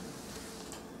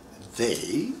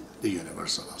 They, the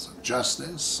Universal Laws of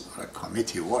Justice, or a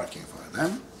committee working for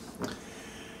them,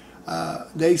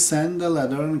 they send a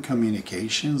letter and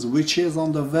communications, which is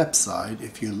on the website.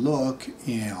 If you look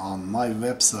on my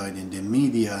website in the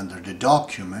media under the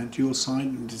document, you'll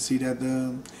see that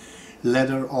the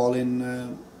letter all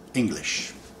in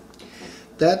English.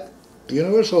 That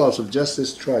Universal Laws of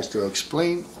Justice tries to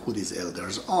explain who these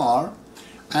elders are,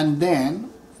 and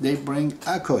then they bring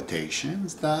a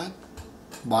quotations that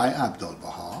by Abdu'l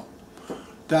Baha,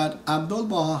 that Abdu'l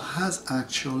Baha has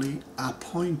actually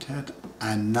appointed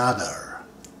another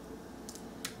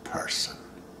person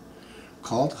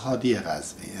called Hadi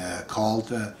Ghazvini,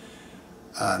 called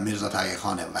Mirza Taqi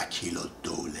Khan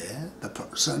Wakil-ul-Dawla, the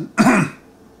person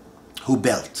who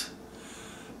built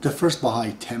the first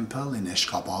Baha'i temple in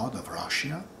Ashgabat of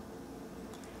Russia.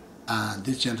 And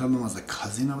this gentleman was a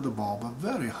cousin of the Bab, a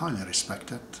very highly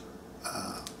respected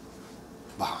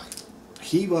Baha'i.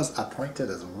 He was appointed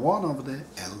as one of the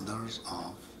elders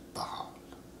of Baha'i.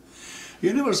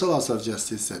 Universal Laws of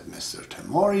Justice said, Mr.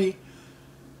 Temori,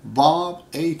 Bab,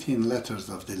 18 letters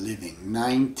of the living,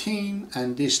 19,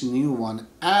 and this new one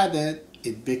added,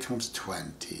 it becomes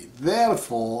 20.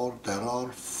 Therefore, there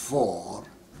are 4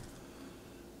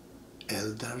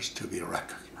 elders to be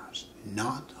recognized,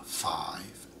 not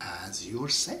 5 as you're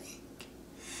saying.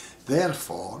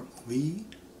 Therefore, we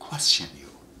question you.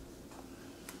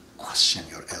 Question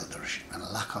your eldership and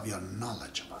lack of your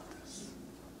knowledge about this.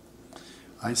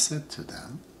 I said to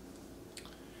them,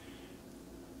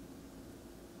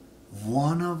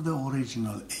 one of the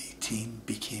original 18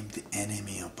 became the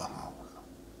enemy of Baha'u'llah.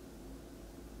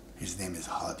 His name is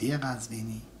Hadi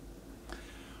Ghazvini.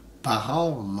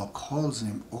 Baha'u'llah calls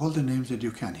him all the names that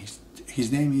you can.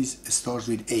 His name starts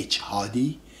with H,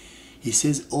 Hadi. He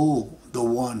says, oh, the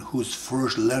one whose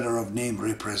first letter of name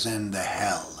represents the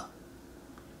hell.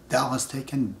 Thou hast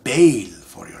taken bail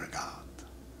for your God.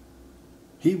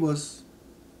 He was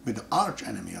with the arch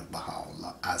enemy of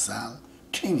Baha'u'llah, Azal,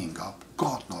 teaming up.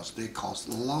 God knows they caused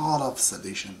a lot of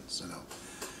seditions,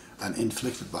 and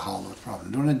inflicted Baha'u'llah with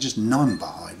problems. They were not just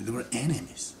non-Baha'i, but they were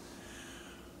enemies.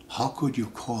 How could you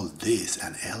call this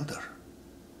an elder?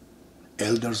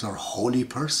 Elders are holy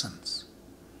persons.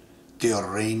 They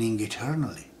are reigning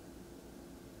eternally.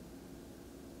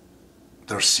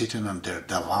 They're sitting on their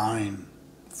divine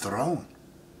throne.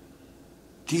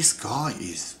 This guy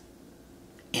is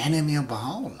enemy of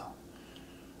Baha'u'llah.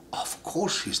 Of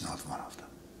course he's not one of them.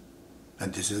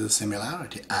 And this is a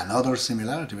similarity, another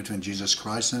similarity between Jesus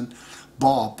Christ and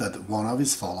Bab, that one of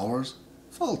his followers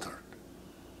faltered.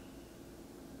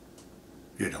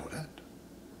 You know that.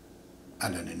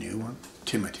 And then a new one,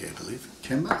 Timothy, I believe,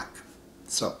 came back.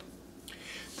 So,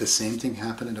 the same thing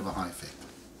happened in the Baha'i faith.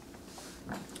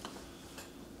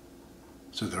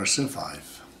 So there are still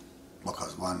 5,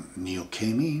 because one new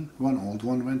came in, one old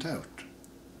one went out.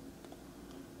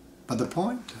 But the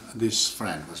point this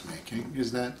friend was making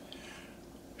is that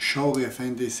Shoghi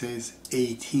Effendi says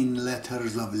 18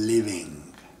 letters of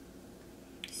living.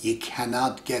 You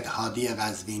cannot get Hadi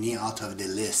Ghazvini out of the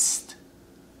list,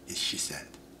 she said.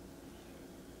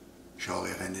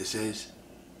 Shoghi Effendi says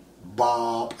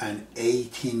Bab and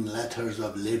 18 letters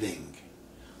of living.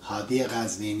 Hadi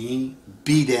Ghazvini,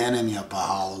 be the enemy of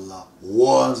Baha'u'llah,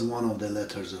 was one of the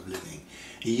letters of living.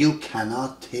 You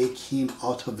cannot take him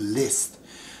out of the list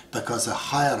because a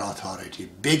higher authority,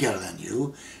 bigger than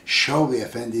you, Shoghi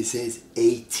Effendi says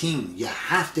 18. You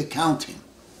have to count him,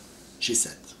 she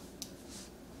said.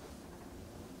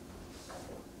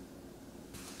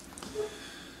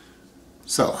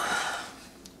 So,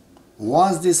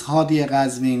 was this Hadi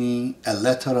Ghazvini a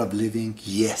letter of living?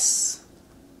 Yes.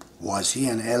 Was he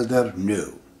an elder?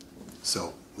 No.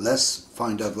 So, let's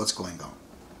find out what's going on.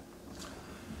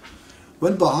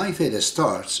 When Baha'i faith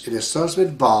starts, it starts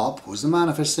with Bab, who's the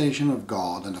manifestation of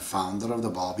God and the founder of the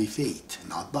Babi faith,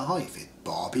 not Baha'i faith,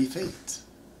 Babi faith,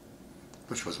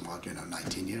 which was about,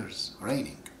 19 years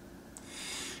reigning.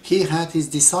 He had his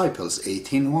disciples,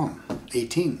 18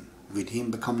 with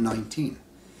him become 19.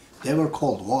 They were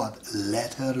called what?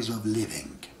 Letters of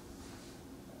living.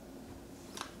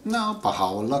 Now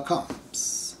Baha'u'llah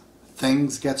comes.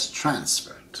 Things gets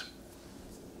transferred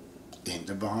in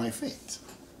the Baha'i faith.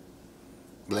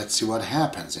 Let's see what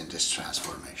happens in this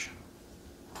transformation.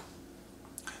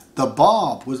 The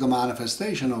Bab was the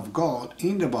manifestation of God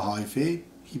in the Baha'i faith.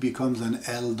 He becomes an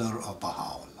elder of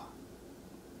Baha'u'llah.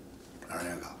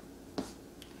 There you go.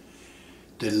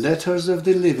 The letters of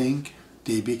the living,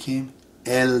 they became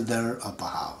elder of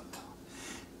Baha'u'llah.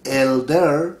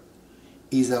 Elder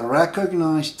is a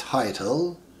recognized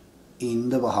title in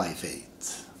the Baha'i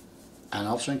faith and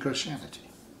also in Christianity.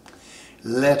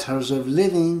 Letters of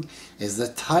living is the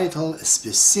title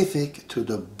specific to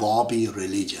the Babi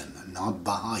religion, not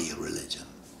Baha'i religion.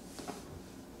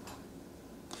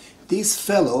 This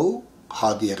fellow,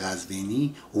 Hadi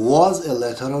Ghazvini, was a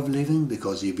letter of living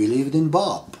because he believed in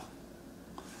Bab.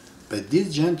 But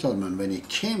this gentleman, when he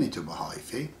came into Baha'i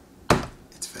faith,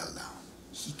 it fell down.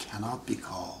 He cannot be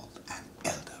called an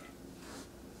elder.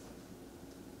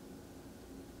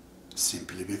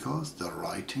 Simply because the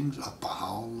writings of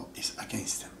Baha'u'llah is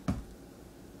against him.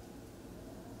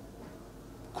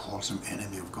 Calls him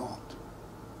enemy of God.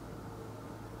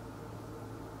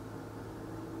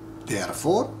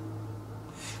 Therefore,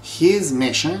 his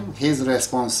mission, his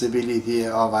responsibility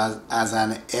as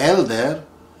an elder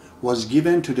was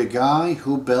given to the guy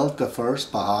who built the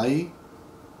first Baha'i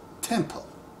temple.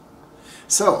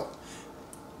 So,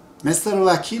 Mr.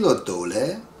 Wakil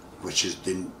Abdu'l, which is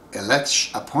the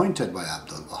appointed by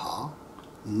Abdu'l,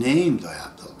 named by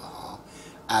Abdu'l,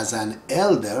 as an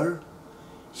elder,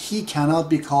 he cannot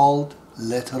be called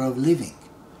letter of living.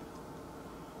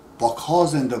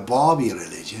 Because in the Babi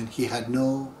religion, he had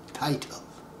no title.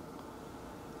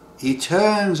 He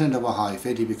turns in the Baha'i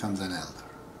faith, he becomes an elder.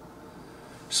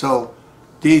 So,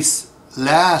 this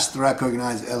last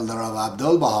recognized elder of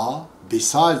Abdu'l,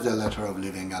 besides the letter of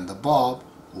living and the Bab,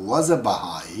 was a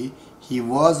Baha'i. He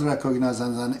was recognized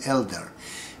as an elder.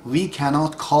 We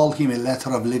cannot call him a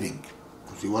letter of living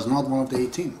because he was not one of the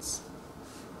 18s.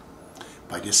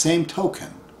 By the same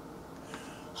token,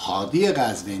 Hadi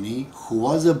Ghazvini, who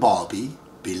was a Babi,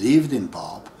 believed in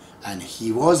Bab, and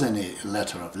he was a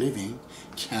letter of living,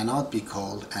 cannot be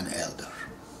called an elder.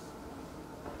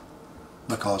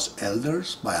 Because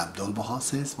elders, by Abdu'l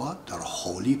says what? They're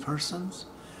holy persons.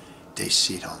 They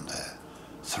sit on the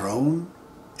throne,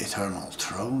 eternal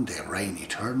throne, they reign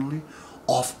eternally.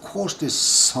 Of course this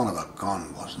son of a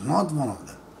gun was not one of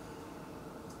them.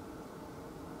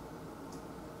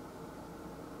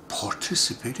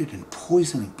 Participated in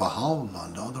poisoning Baha'u'llah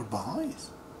and the other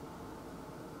Baha'is.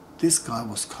 This guy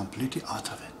was completely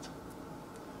out of it.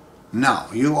 Now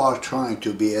you are trying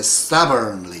to be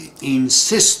stubbornly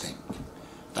insisting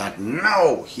that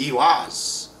no, he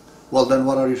was. Well, then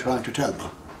what are you trying to tell me?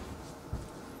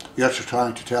 You're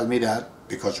trying to tell me that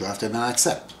because you have to then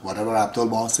accept whatever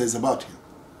Abdu'l says about him.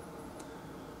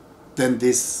 Then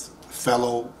this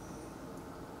fellow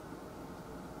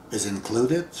is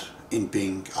included in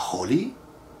being holy,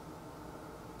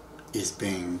 is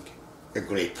being a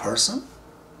great person,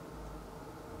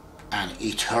 an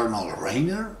eternal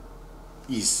reigner,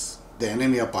 is the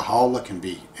enemy of Baha'u'llah can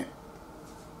be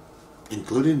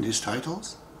included in these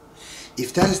titles?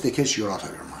 If that is the case, you're out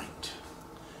of your mind.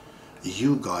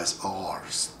 You guys are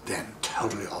then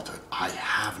totally out of it. I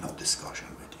have no discussion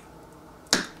with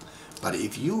you. But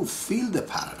if you feel the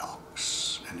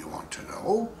paradox and you want to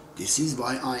know, this is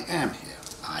why I am here.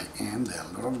 I am the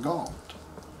elder of God.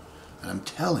 And I'm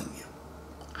telling you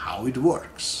how it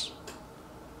works.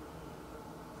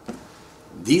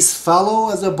 This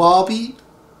fellow as a Babi,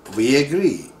 we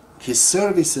agree. His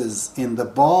services in the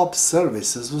Bab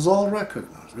services was all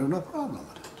recognized. We have no problem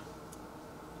with it.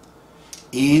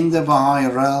 In the Baha'i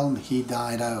realm, he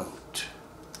died out.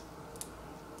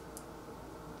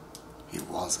 He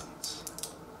wasn't.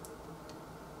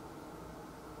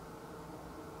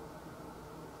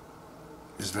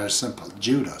 It's very simple.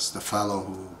 Judas, the fellow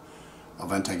who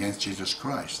went against Jesus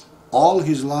Christ, all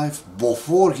his life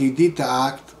before he did the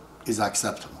act is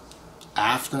acceptable.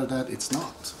 After that, it's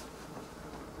not.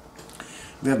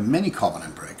 We have many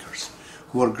covenant breakers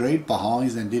who are great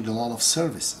Baha'is and did a lot of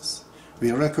services.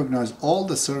 we recognize all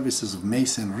the services of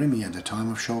Mason Rimi at the time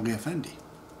of Shoghi Effendi.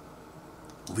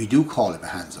 We do call him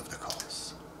hands of the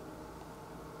cause.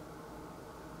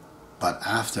 But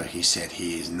after he said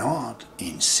he is not,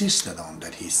 insisted on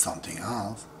that he's something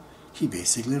else, he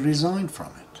basically resigned from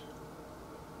it.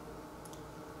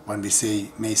 When we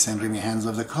say Mason Rimi hands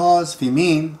of the cause, we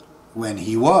mean when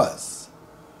he was,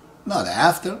 not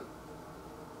after.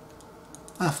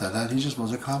 After that, he just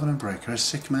was a covenant breaker, a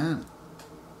sick man.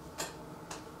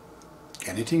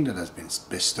 Anything that has been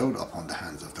bestowed upon the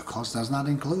hands of the cause does not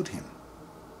include him.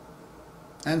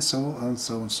 And so on and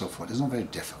so on and so forth. It's not very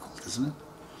difficult, isn't it?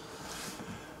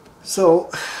 So,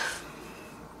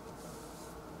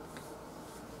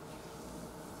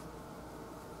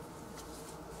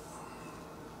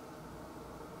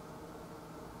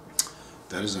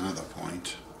 there is another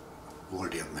point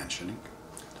worthy of mentioning.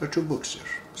 There are two books here.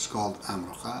 It's called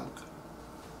Amr Khalq.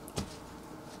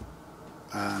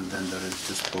 And then there is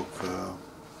this book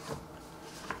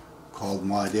called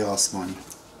Maide Asmani.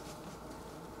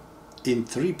 In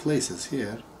three places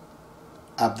here,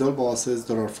 Abdu'l says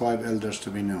there are 5 elders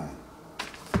to be known.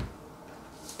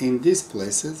 In these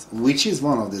places, which is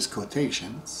one of these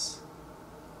quotations,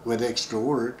 with the extra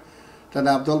word, that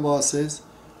Abdu'l says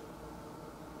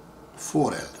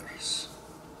 4 elders,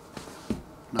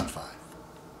 not 5.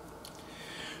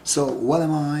 So what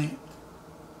am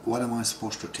I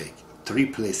supposed to take? 3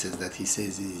 places that he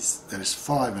says there is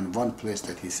 5, and 1 place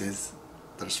that he says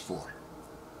there's 4.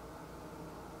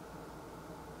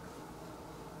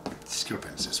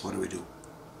 Discrepancies. What do we do?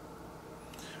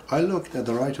 I looked at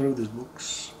the writer of these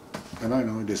books, and I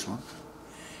know this one.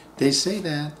 They say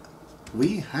that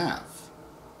we have,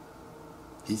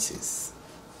 he says,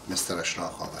 Mr.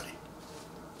 Ashraf Khavari,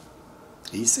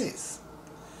 he says,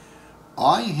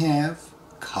 I have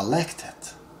collected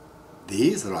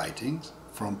these writings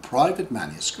from private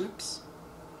manuscripts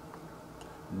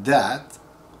that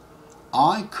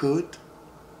I could,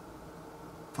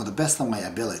 for the best of my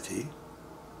ability,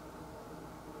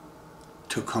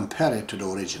 to compare it to the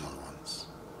original ones.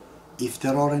 If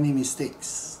there are any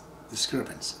mistakes,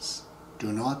 discrepancies,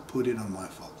 do not put it on my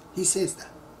fault. He says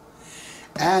that.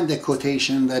 And the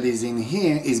quotation that is in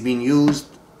here is being used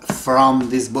from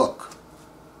this book.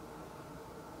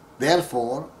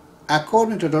 Therefore,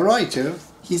 according to the writer,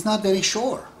 he's not very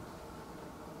sure.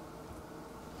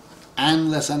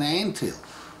 Unless and until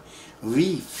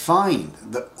we find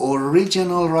the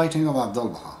original writing of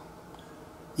Abdu'l Baha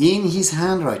in his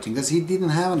handwriting, because he didn't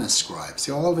have a scribe,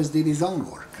 so he always did his own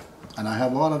work. And I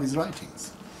have all of his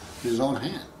writings, his own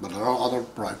hand. But there are other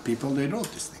people, they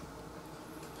wrote this thing.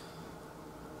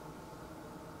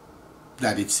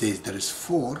 That it says there is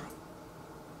 4,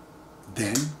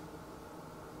 then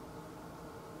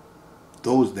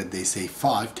those that they say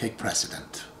 5 take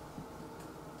precedent.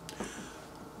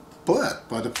 But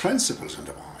by the principles in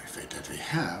the Baha'i faith that we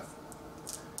have,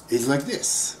 is like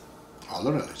this, all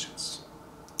the religions.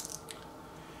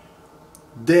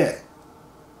 The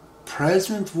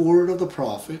present word of the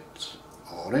Prophet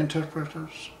or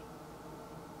interpreters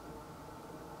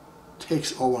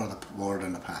takes over the word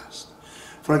in the past.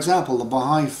 For example, the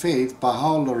Baha'i faith,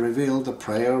 Baha'u'llah revealed the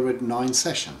prayer with 9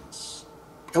 sessions.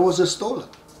 It was stolen,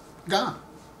 gone.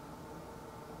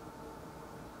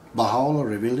 Baha'u'llah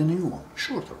revealed a new one,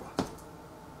 shorter one.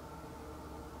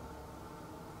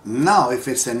 Now, if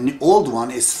it's an old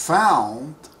one is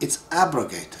found, it's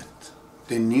abrogated.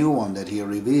 The new one that he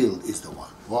revealed is the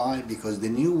one. Why? Because the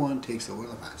new one takes over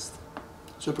the past.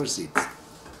 Supersedes.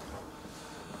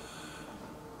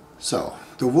 So,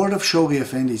 the word of Shoghi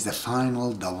Effendi is the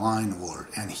final divine word.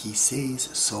 And he says,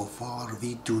 so far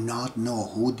we do not know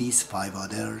who these 5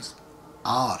 others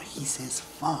are. He says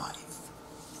 5.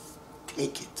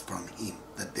 Take it from him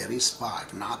that there is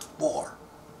 5, not 4.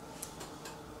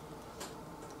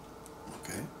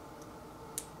 Okay?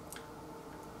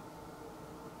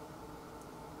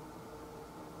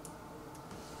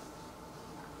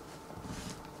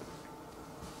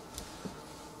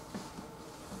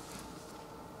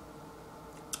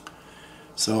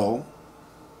 So,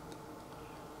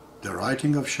 the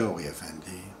writing of Shoghi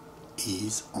Effendi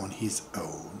is on his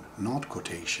own, not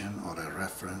quotation or a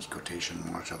reference quotation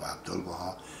mark of Abdu'l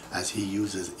Baha, as he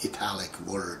uses italic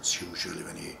words usually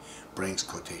when he brings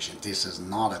quotation. This is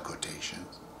not a quotation.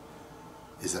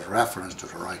 It's a reference to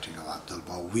the writing of Abdu'l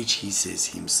Baha, which he says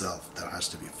himself there has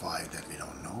to be 5 that we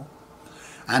don't know.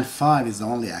 And 5 is the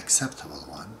only acceptable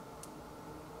one.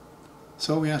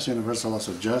 So we ask universal laws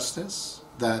of justice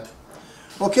that,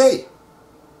 okay,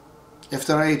 if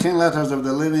there are 18 letters of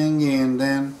the living, and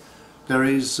then there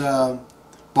is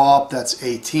Bob that's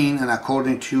 18, and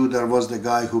according to you there was the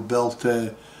guy who built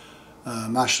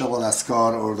Mashraq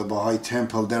al-Askar or the Baha'i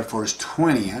temple therefore is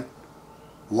 20th,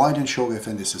 why then Shoghi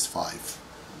Effendi says 5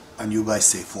 and you guys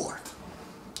say 4?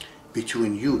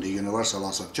 Between you, the universal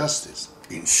laws of justice,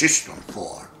 insist on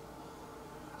 4,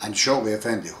 and Shoghi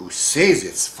Effendi who says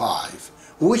it's 5,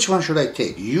 which one should I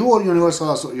take? You or universal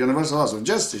laws of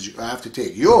justice? I have to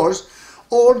take yours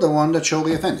or the one that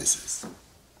Shoghi Effendi says.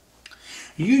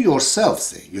 You yourself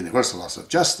say universal laws of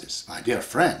justice, my dear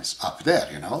friends, up there,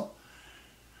 you know.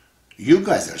 You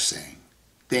guys are saying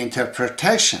the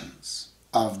interpretations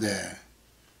of the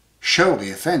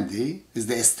Shoghi Effendi is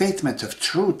the statement of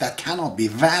truth that cannot be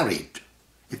varied.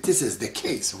 If this is the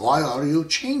case, why are you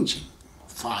changing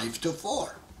 5 to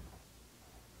 4?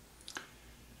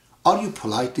 Are you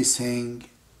politely saying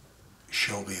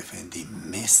Shoghi Effendi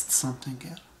missed something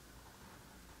here?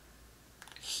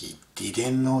 He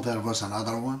didn't know there was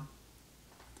another one?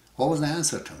 What was the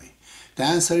answer to me? The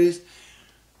answer is,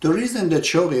 the reason that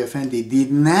Shoghi Effendi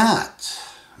did not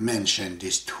mention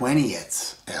these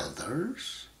 20th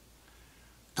elders,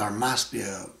 there must be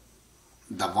a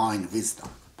divine wisdom.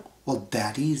 Well,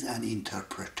 that is an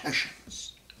interpretation.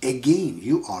 Again,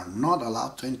 you are not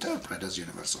allowed to interpret as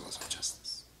universal laws of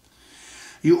justice.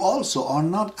 You also are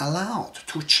not allowed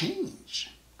to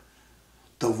change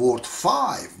the word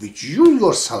 5, which you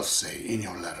yourself say in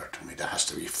your letter to me, there has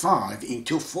to be 5,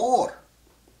 into 4.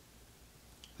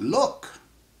 Look,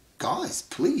 guys,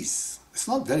 please, it's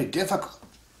not very difficult.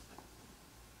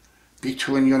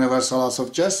 Between universal laws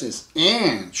of justice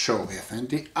and Shoghi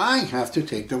Effendi, I have to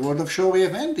take the word of Shoghi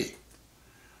Effendi.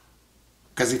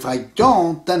 Because if I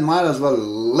don't, then might as well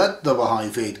let the Baha'i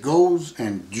faith goes,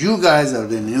 and you guys are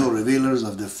the new revealers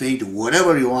of the faith,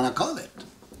 whatever you want to call it.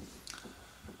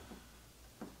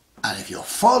 And if you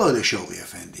follow the Shoghi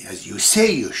Effendi, as you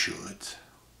say you should,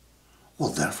 well,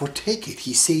 therefore take it.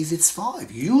 He says it's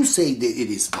 5. You say that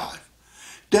it is 5.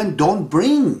 Then don't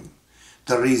bring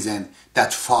the reason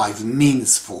that 5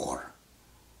 means 4.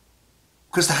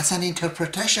 Because that's an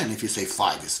interpretation if you say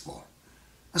 5 is 4.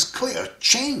 That's clear.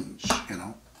 Change, you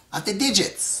know, at the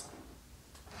digits.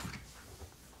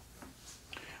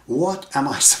 What am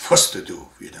I supposed to do,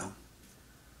 you know?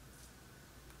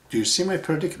 Do you see my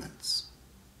predicaments?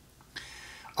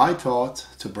 I thought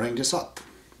to bring this up.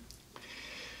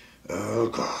 Oh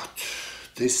God,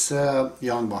 this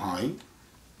young Baha'i,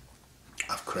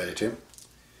 I've credited him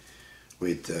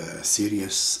with a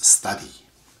serious study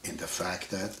in the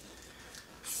fact that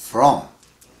from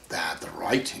the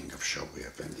writing of Shoghi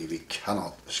Effendi, we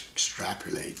cannot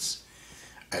extrapolate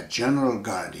a general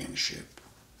guardianship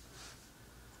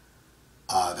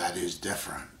that is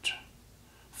different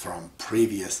from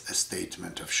previous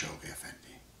statement of Shoghi Effendi.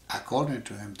 According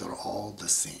to him, they're all the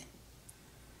same.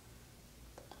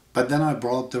 But then I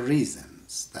brought the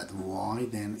reasons that why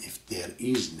then, if there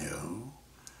is no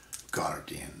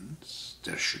guardians,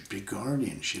 there should be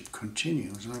guardianship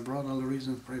continues. And I brought all the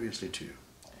reasons previously to you.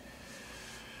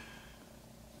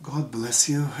 God bless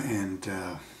you, and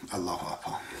Allahu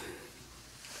Akbar.